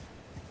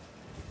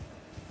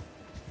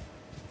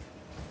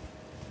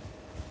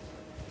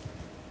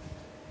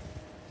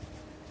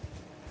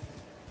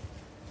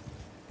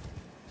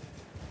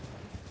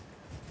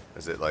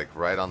 Is it like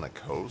right on the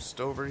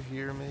coast over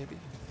here, maybe?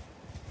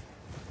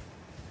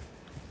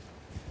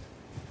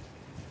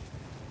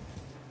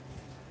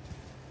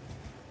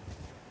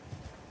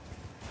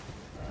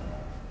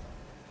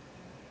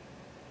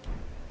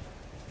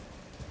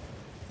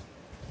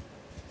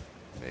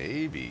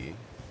 Maybe.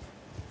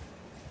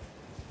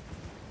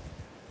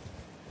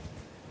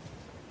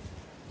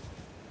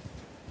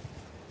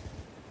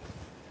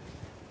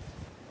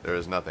 There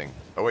is nothing.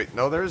 Oh wait,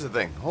 no, there is a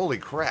thing. Holy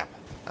crap.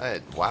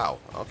 Wow.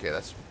 Okay,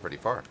 that's pretty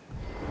far.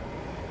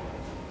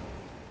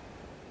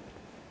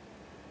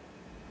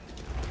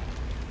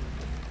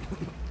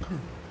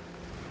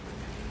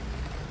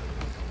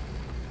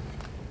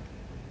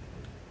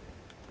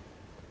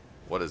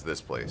 What is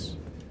this place?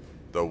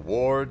 The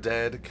War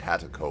Dead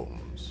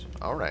Catacombs.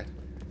 Alright.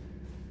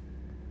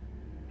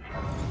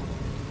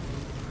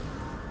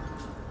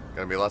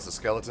 Gonna be lots of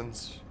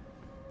skeletons?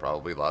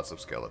 Probably lots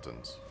of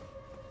skeletons.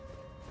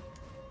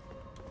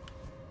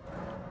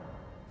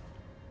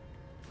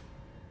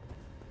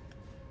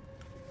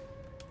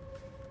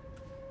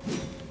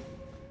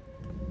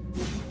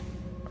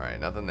 Alright,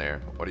 nothing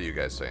there. What are you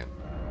guys saying?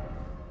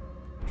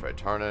 Try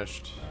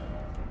tarnished.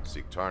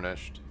 Seek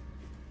tarnished.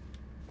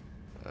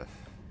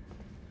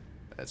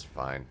 That's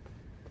fine.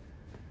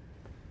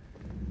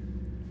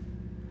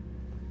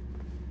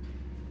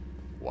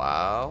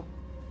 Wow.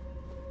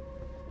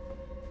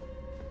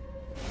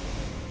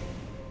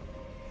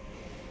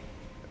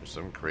 There's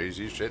some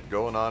crazy shit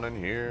going on in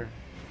here.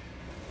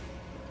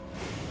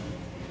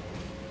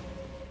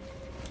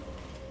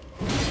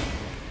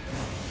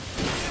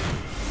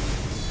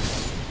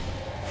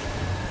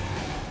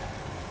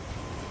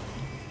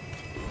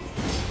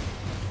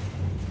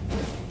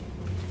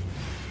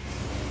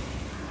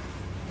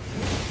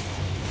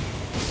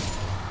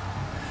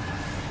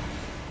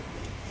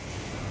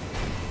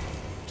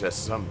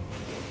 Just some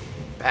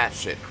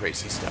batshit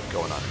crazy stuff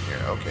going on in here.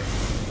 Okay.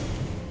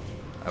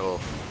 I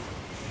will...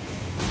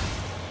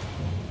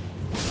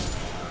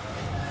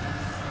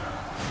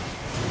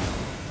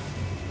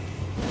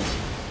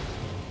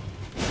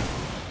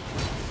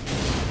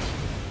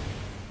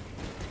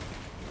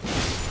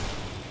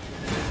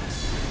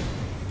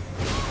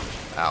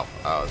 Ow.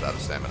 Oh, I was out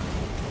of stamina.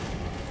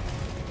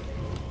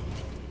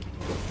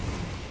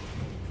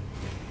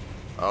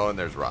 Oh, and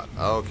there's rot.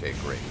 Okay,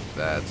 great.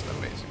 That's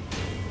amazing.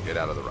 Get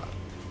out of the rot.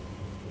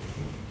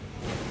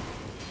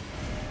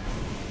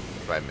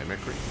 Try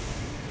mimicry.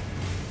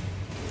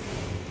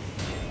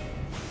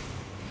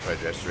 Try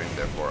gesturing,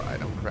 therefore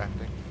item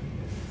crafting.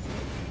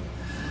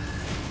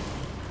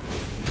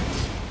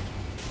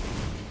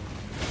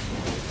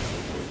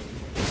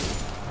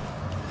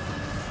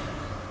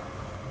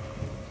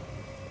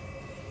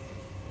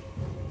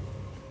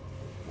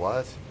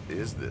 What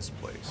is this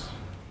place?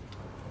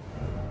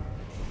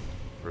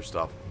 First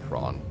off,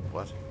 prawn.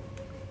 What?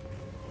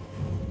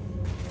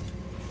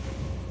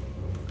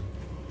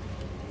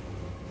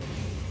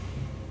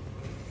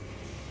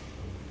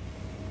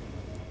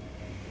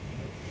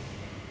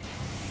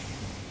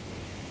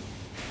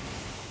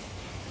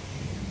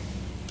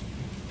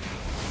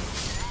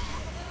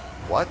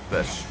 What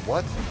the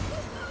what?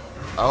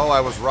 Oh,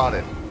 I was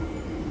rotted.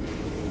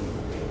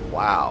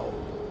 Wow.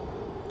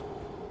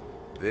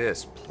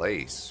 This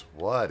place.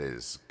 What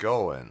is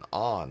going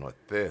on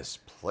with this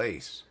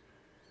place?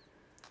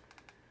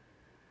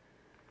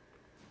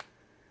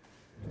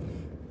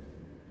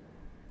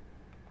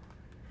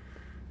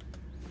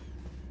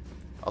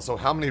 Also,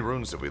 how many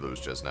runes did we lose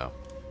just now?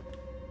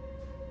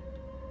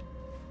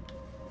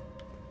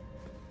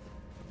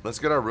 Let's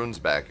get our runes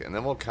back, and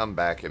then we'll come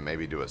back and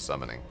maybe do a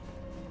summoning.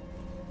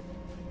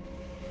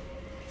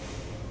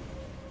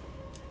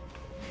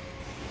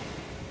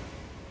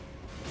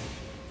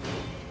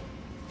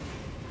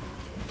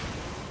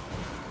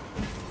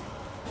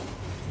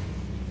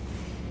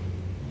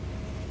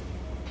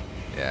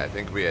 Yeah, I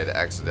think we had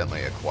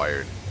accidentally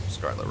acquired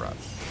Scarlet Rot.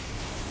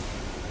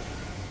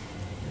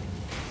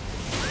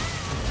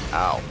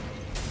 Ow.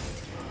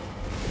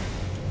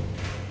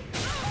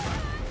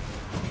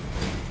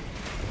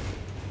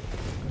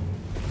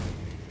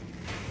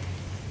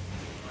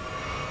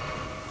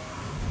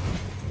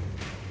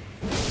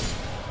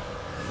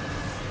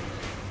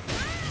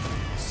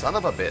 Son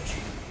of a bitch.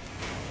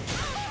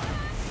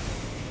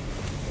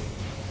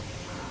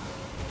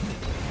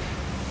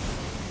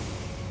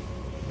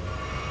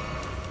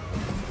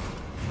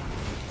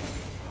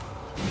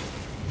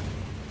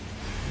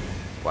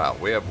 Wow,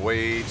 we have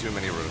way too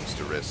many rooms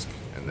to risk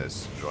in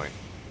this joint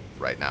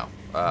right now.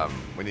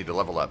 We need to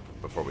level up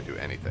before we do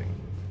anything.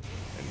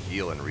 And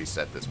heal and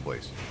reset this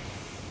place.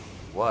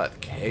 What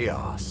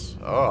chaos.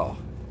 Oh,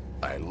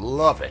 I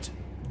love it.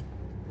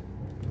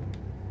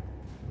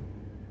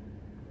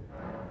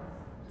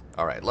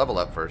 Alright, level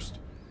up first.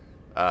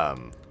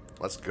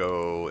 Let's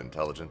go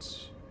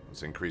intelligence.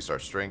 Let's increase our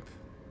strength.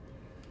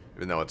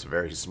 Even though it's a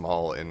very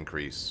small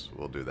increase,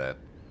 we'll do that.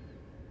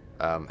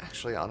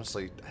 Actually,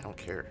 honestly, I don't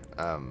care.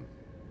 Only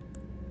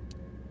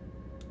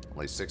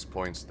 6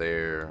 points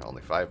there,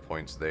 only 5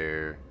 points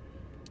there.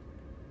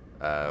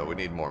 We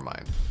need more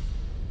mine.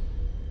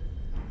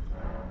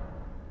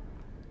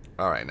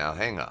 Alright, now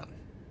hang on.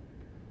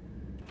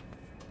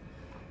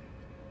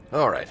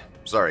 Alright,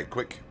 sorry,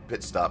 quick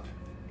pit stop.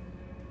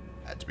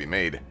 Had to be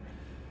made.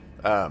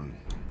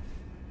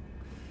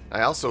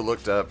 I also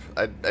looked up,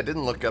 I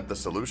didn't look up the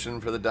solution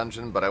for the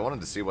dungeon, but I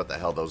wanted to see what the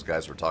hell those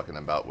guys were talking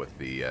about with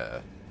the,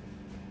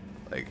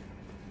 like,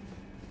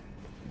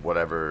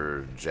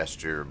 whatever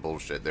gesture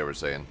bullshit they were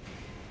saying.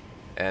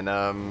 And,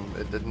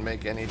 it didn't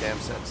make any damn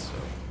sense, so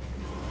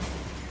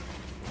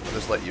I'll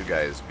just let you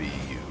guys be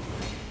you.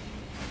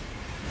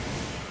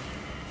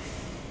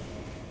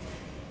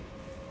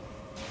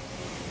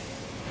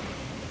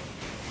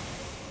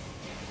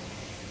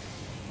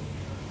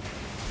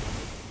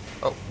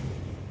 Oh.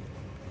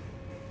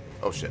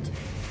 Oh, shit.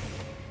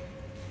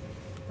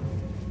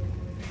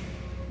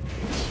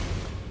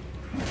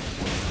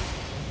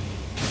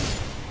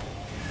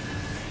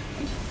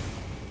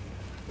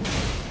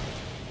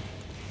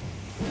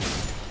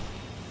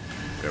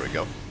 There we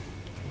go.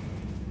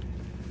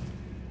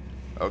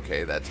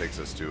 Okay, that takes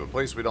us to a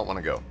place we don't want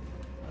to go.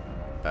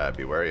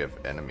 Be wary of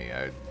enemy.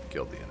 I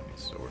killed the enemies,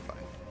 so we're fine.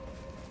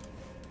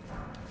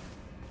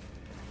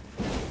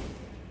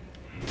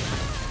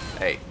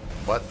 Hey,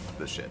 what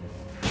the shit?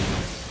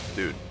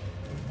 Dude.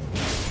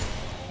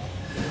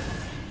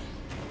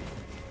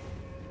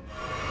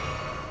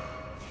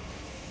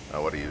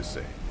 Oh, what do you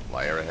say?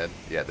 Liar ahead?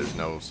 Yeah, there's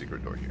no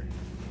secret door here.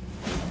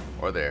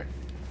 Or there.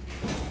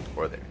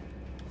 Or there.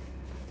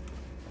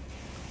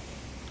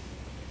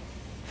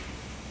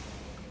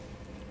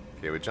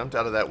 Okay, we jumped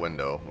out of that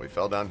window. We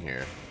fell down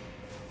here.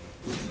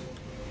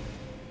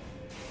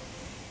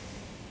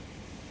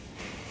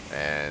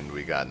 And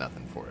we got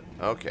nothing for it.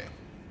 Okay.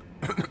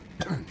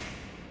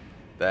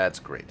 That's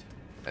great.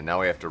 And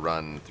now we have to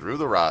run through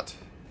the rot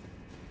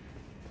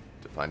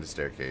to find a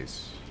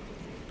staircase.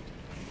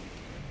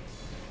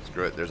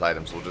 Screw it, there's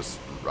items. We'll just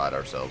rot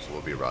ourselves.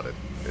 We'll be rotted.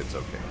 It's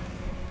okay.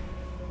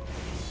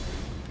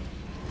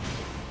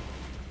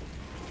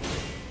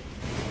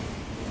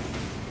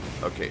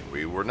 Okay,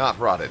 we were not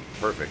rotted.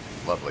 Perfect.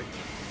 Lovely.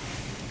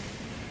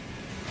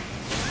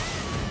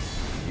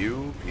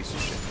 You piece of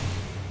shit.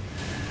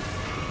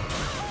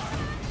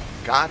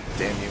 God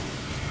damn you.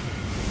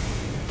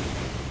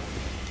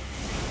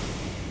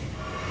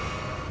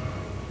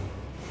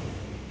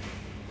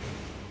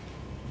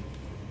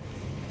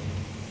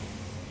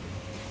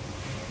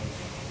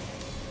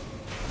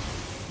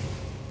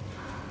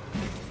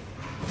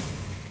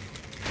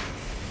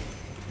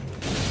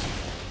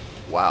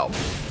 Wow.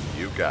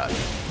 You got it.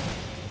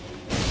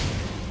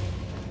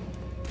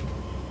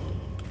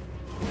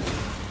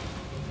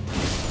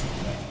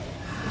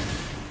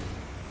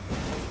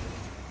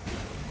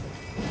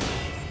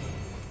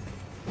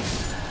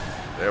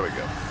 There we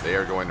go. They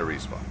are going to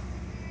respawn.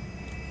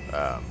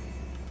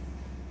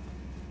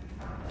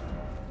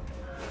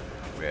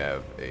 We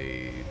have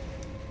a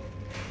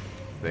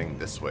thing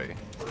this way.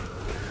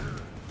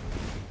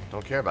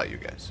 Don't care about you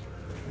guys.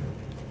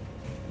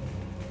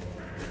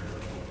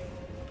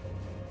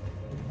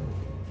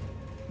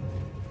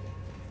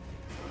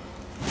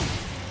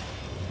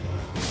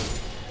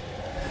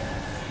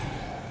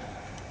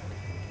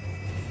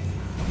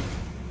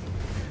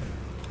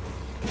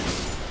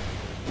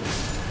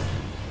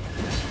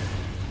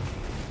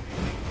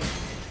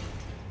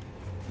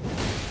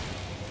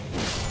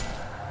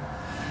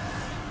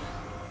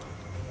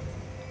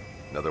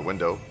 Another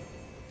window.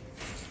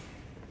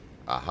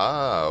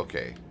 Aha,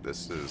 okay.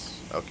 This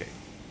is... okay.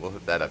 We'll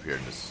hit that up here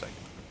in just a second.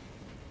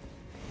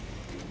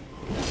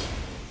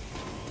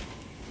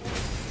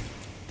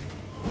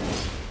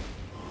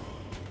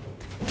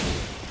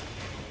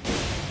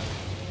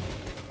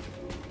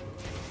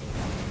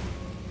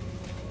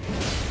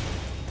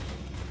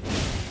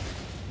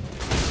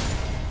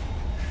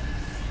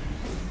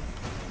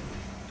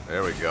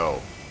 There we go.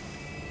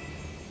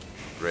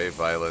 Grave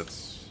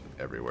violets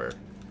everywhere.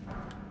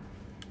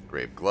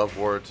 Grave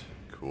glovewort.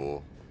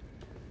 Cool.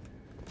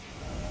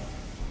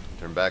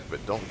 Turn back,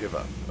 but don't give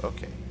up.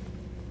 Okay.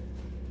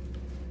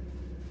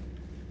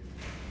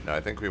 Now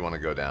I think we want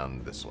to go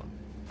down this one.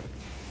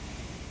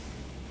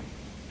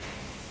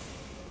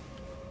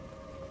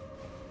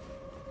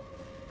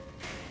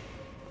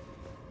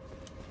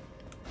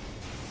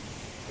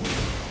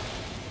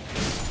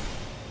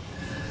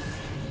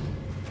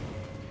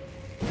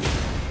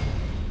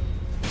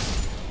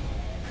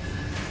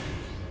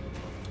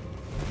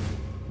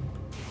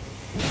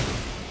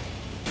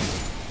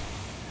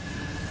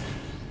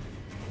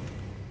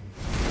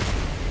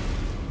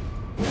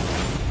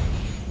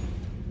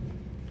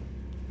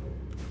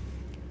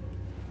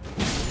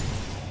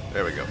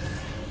 There we go.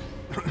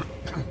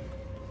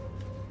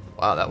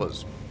 Wow, that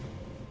was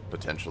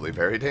potentially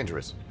very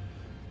dangerous.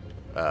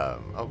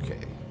 Okay.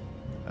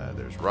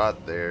 There's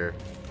rot there.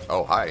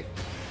 Oh, hi.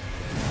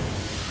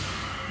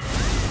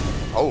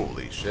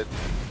 Holy shit.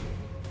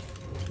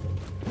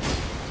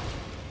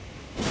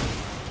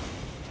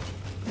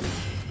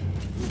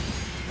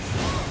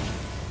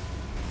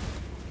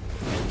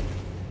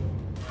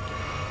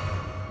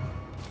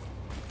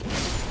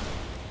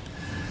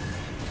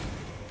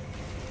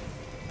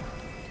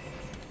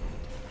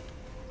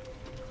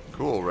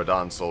 Cool,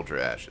 Radon Soldier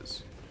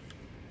Ashes.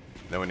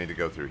 Then we need to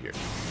go through here.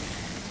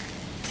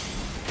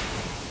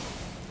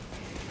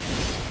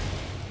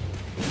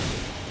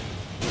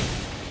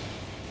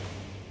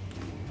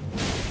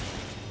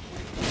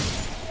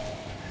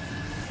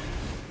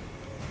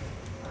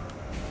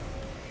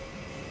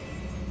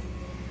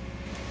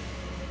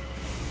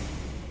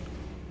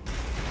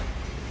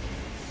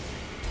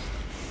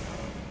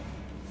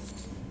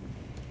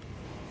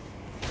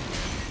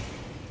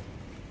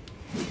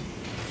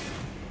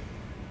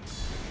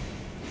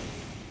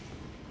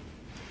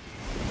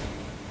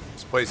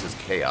 This place is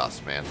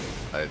chaos, man.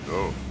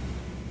 Oh,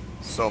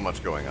 so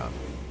much going on.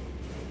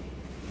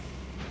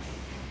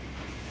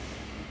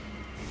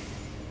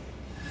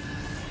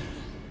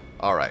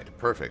 Alright,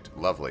 perfect.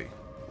 Lovely.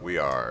 We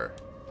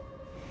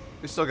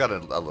still got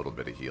a little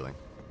bit of healing.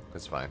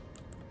 That's fine.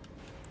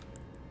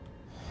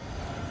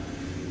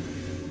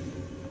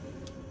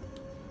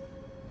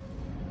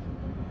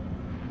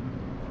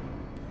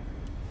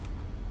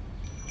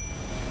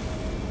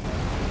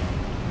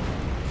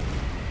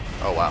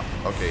 Oh, wow.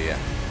 Okay, yeah.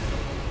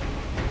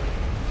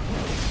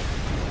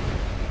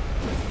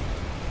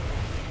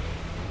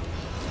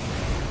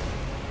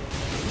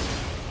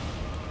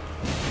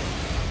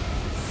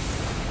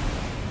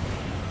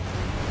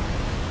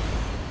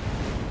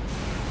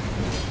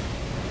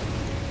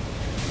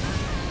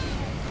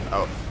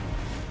 Oh.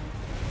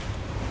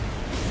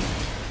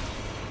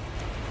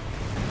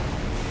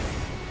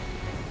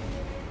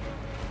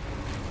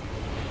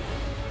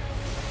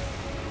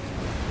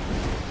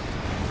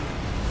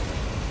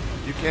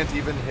 You can't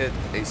even hit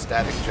a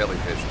static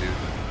jellyfish, dude.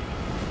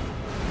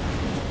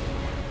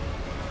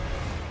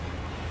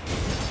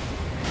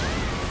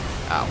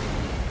 Ow.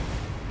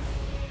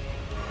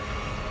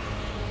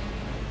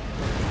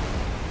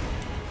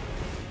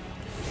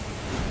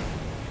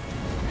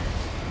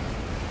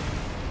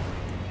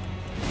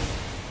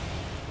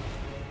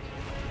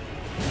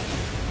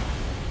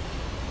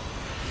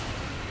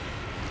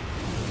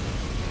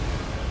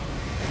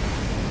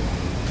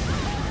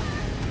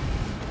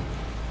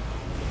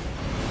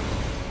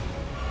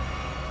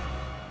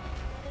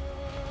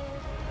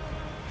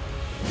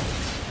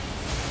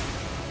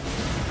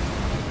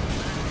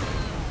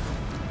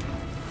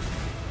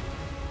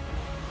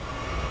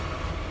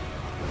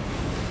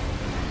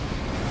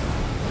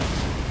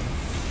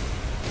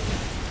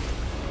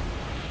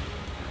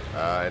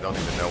 I don't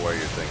even know where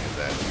your thing is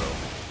at, so...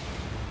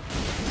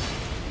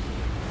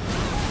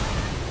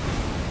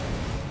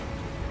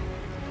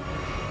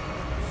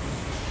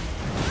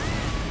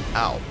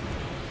 Ow.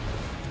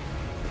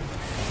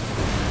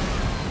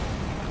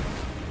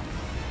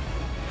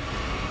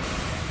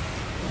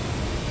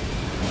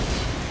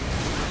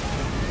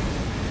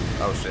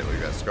 Oh shit, we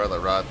got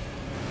Scarlet Rod.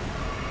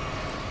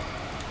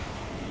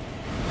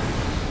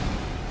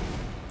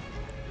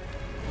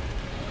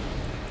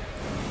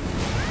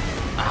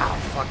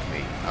 Fuck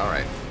me.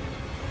 Alright.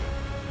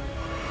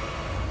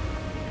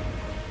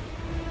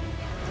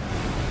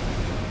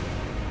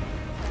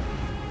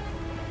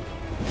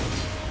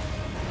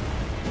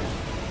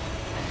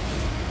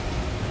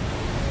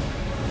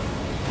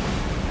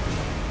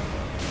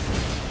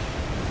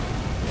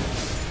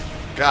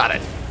 Got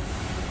it.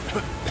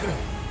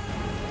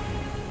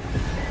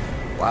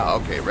 Wow,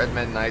 okay. Red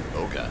Men Knight,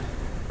 Oga.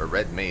 Or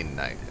Red Mane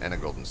Knight, and a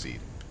Golden Seed.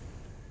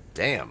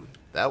 Damn.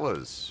 That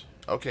was...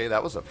 Okay,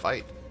 that was a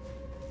fight.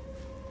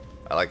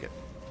 I like it.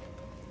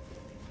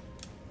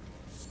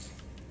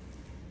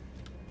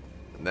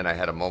 And then I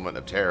had a moment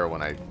of terror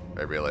when I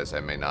realized I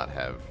may not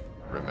have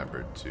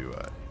remembered to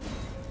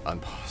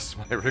unpause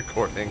my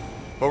recording.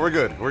 But we're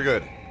good. We're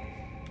good.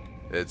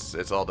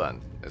 It's all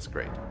done. It's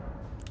great.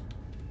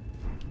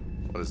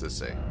 What does this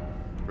say?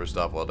 First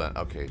off, well done.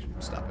 Okay,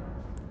 stop it.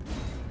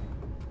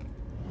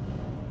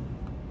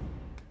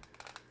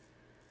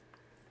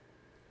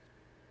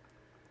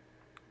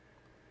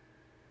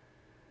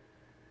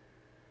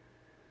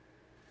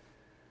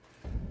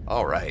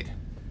 Alright,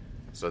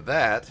 so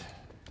that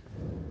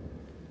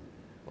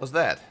was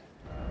that.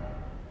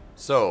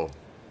 So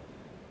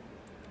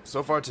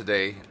far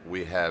today,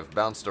 we have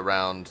bounced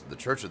around the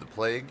Church of the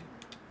Plague.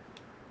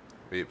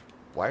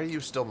 Why are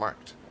you still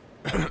marked?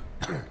 Do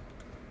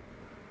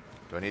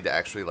I need to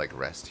actually, like,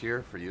 rest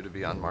here for you to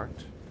be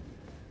unmarked?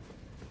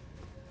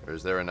 Or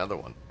is there another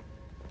one?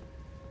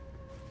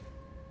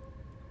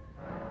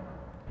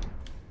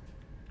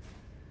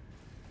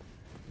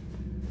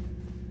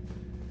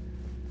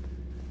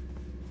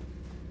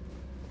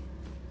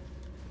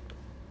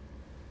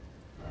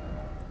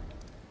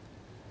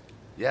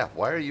 Yeah,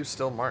 why are you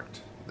still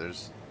marked?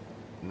 There's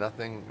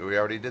nothing. We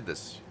already did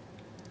this.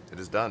 It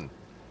is done.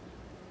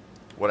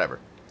 Whatever.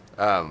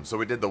 So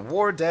we did the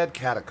War Dead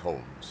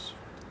Catacombs.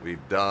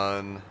 We've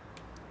done...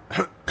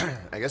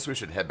 I guess we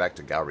should head back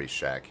to Gowry's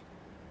Shack.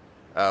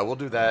 We'll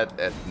do that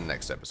at the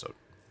next episode.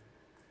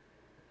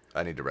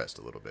 I need to rest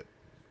a little bit.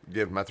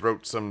 Give my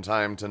throat some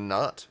time to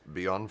not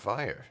be on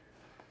fire.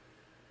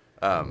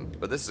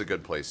 But this is a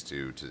good place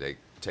to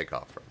take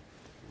off from.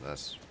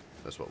 That's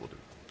what we'll do.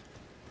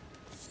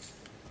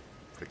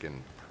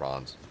 Freaking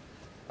prawns.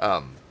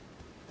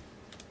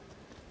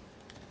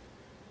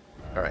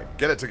 Alright,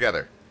 get it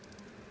together.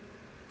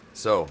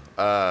 So,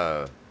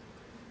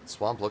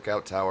 Swamp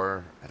Lookout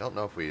Tower. I don't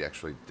know if we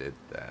actually did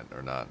that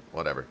or not.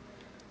 Whatever.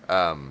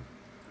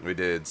 We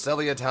did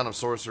Celia, Town of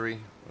Sorcery.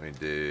 We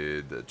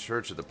did the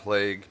Church of the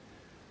Plague.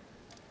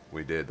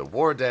 We did the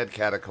War Dead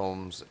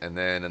Catacombs. And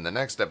then in the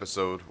next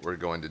episode, we're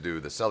going to do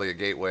the Celia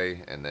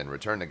Gateway and then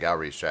return to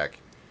Gowry's Shack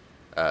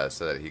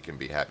so that he can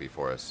be happy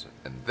for us.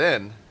 And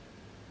then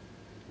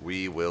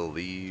we will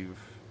leave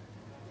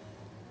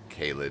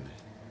Caelid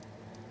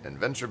and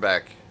venture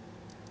back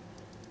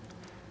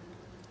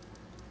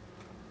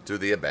to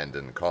the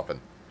abandoned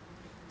coffin.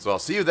 So I'll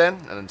see you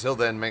then, and until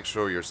then, make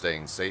sure you're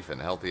staying safe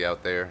and healthy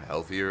out there.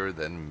 Healthier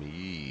than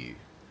me.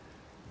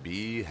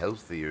 Be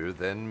healthier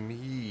than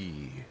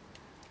me.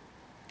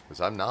 Because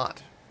I'm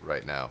not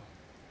right now.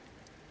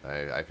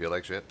 I feel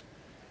like shit.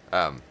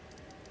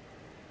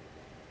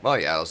 Well,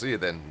 yeah, I'll see you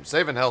then.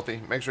 Safe and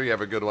healthy. Make sure you have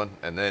a good one.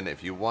 And then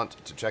if you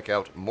want to check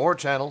out more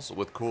channels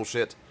with cool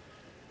shit,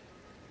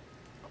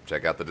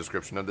 check out the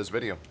description of this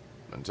video.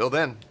 Until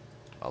then,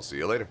 I'll see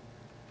you later.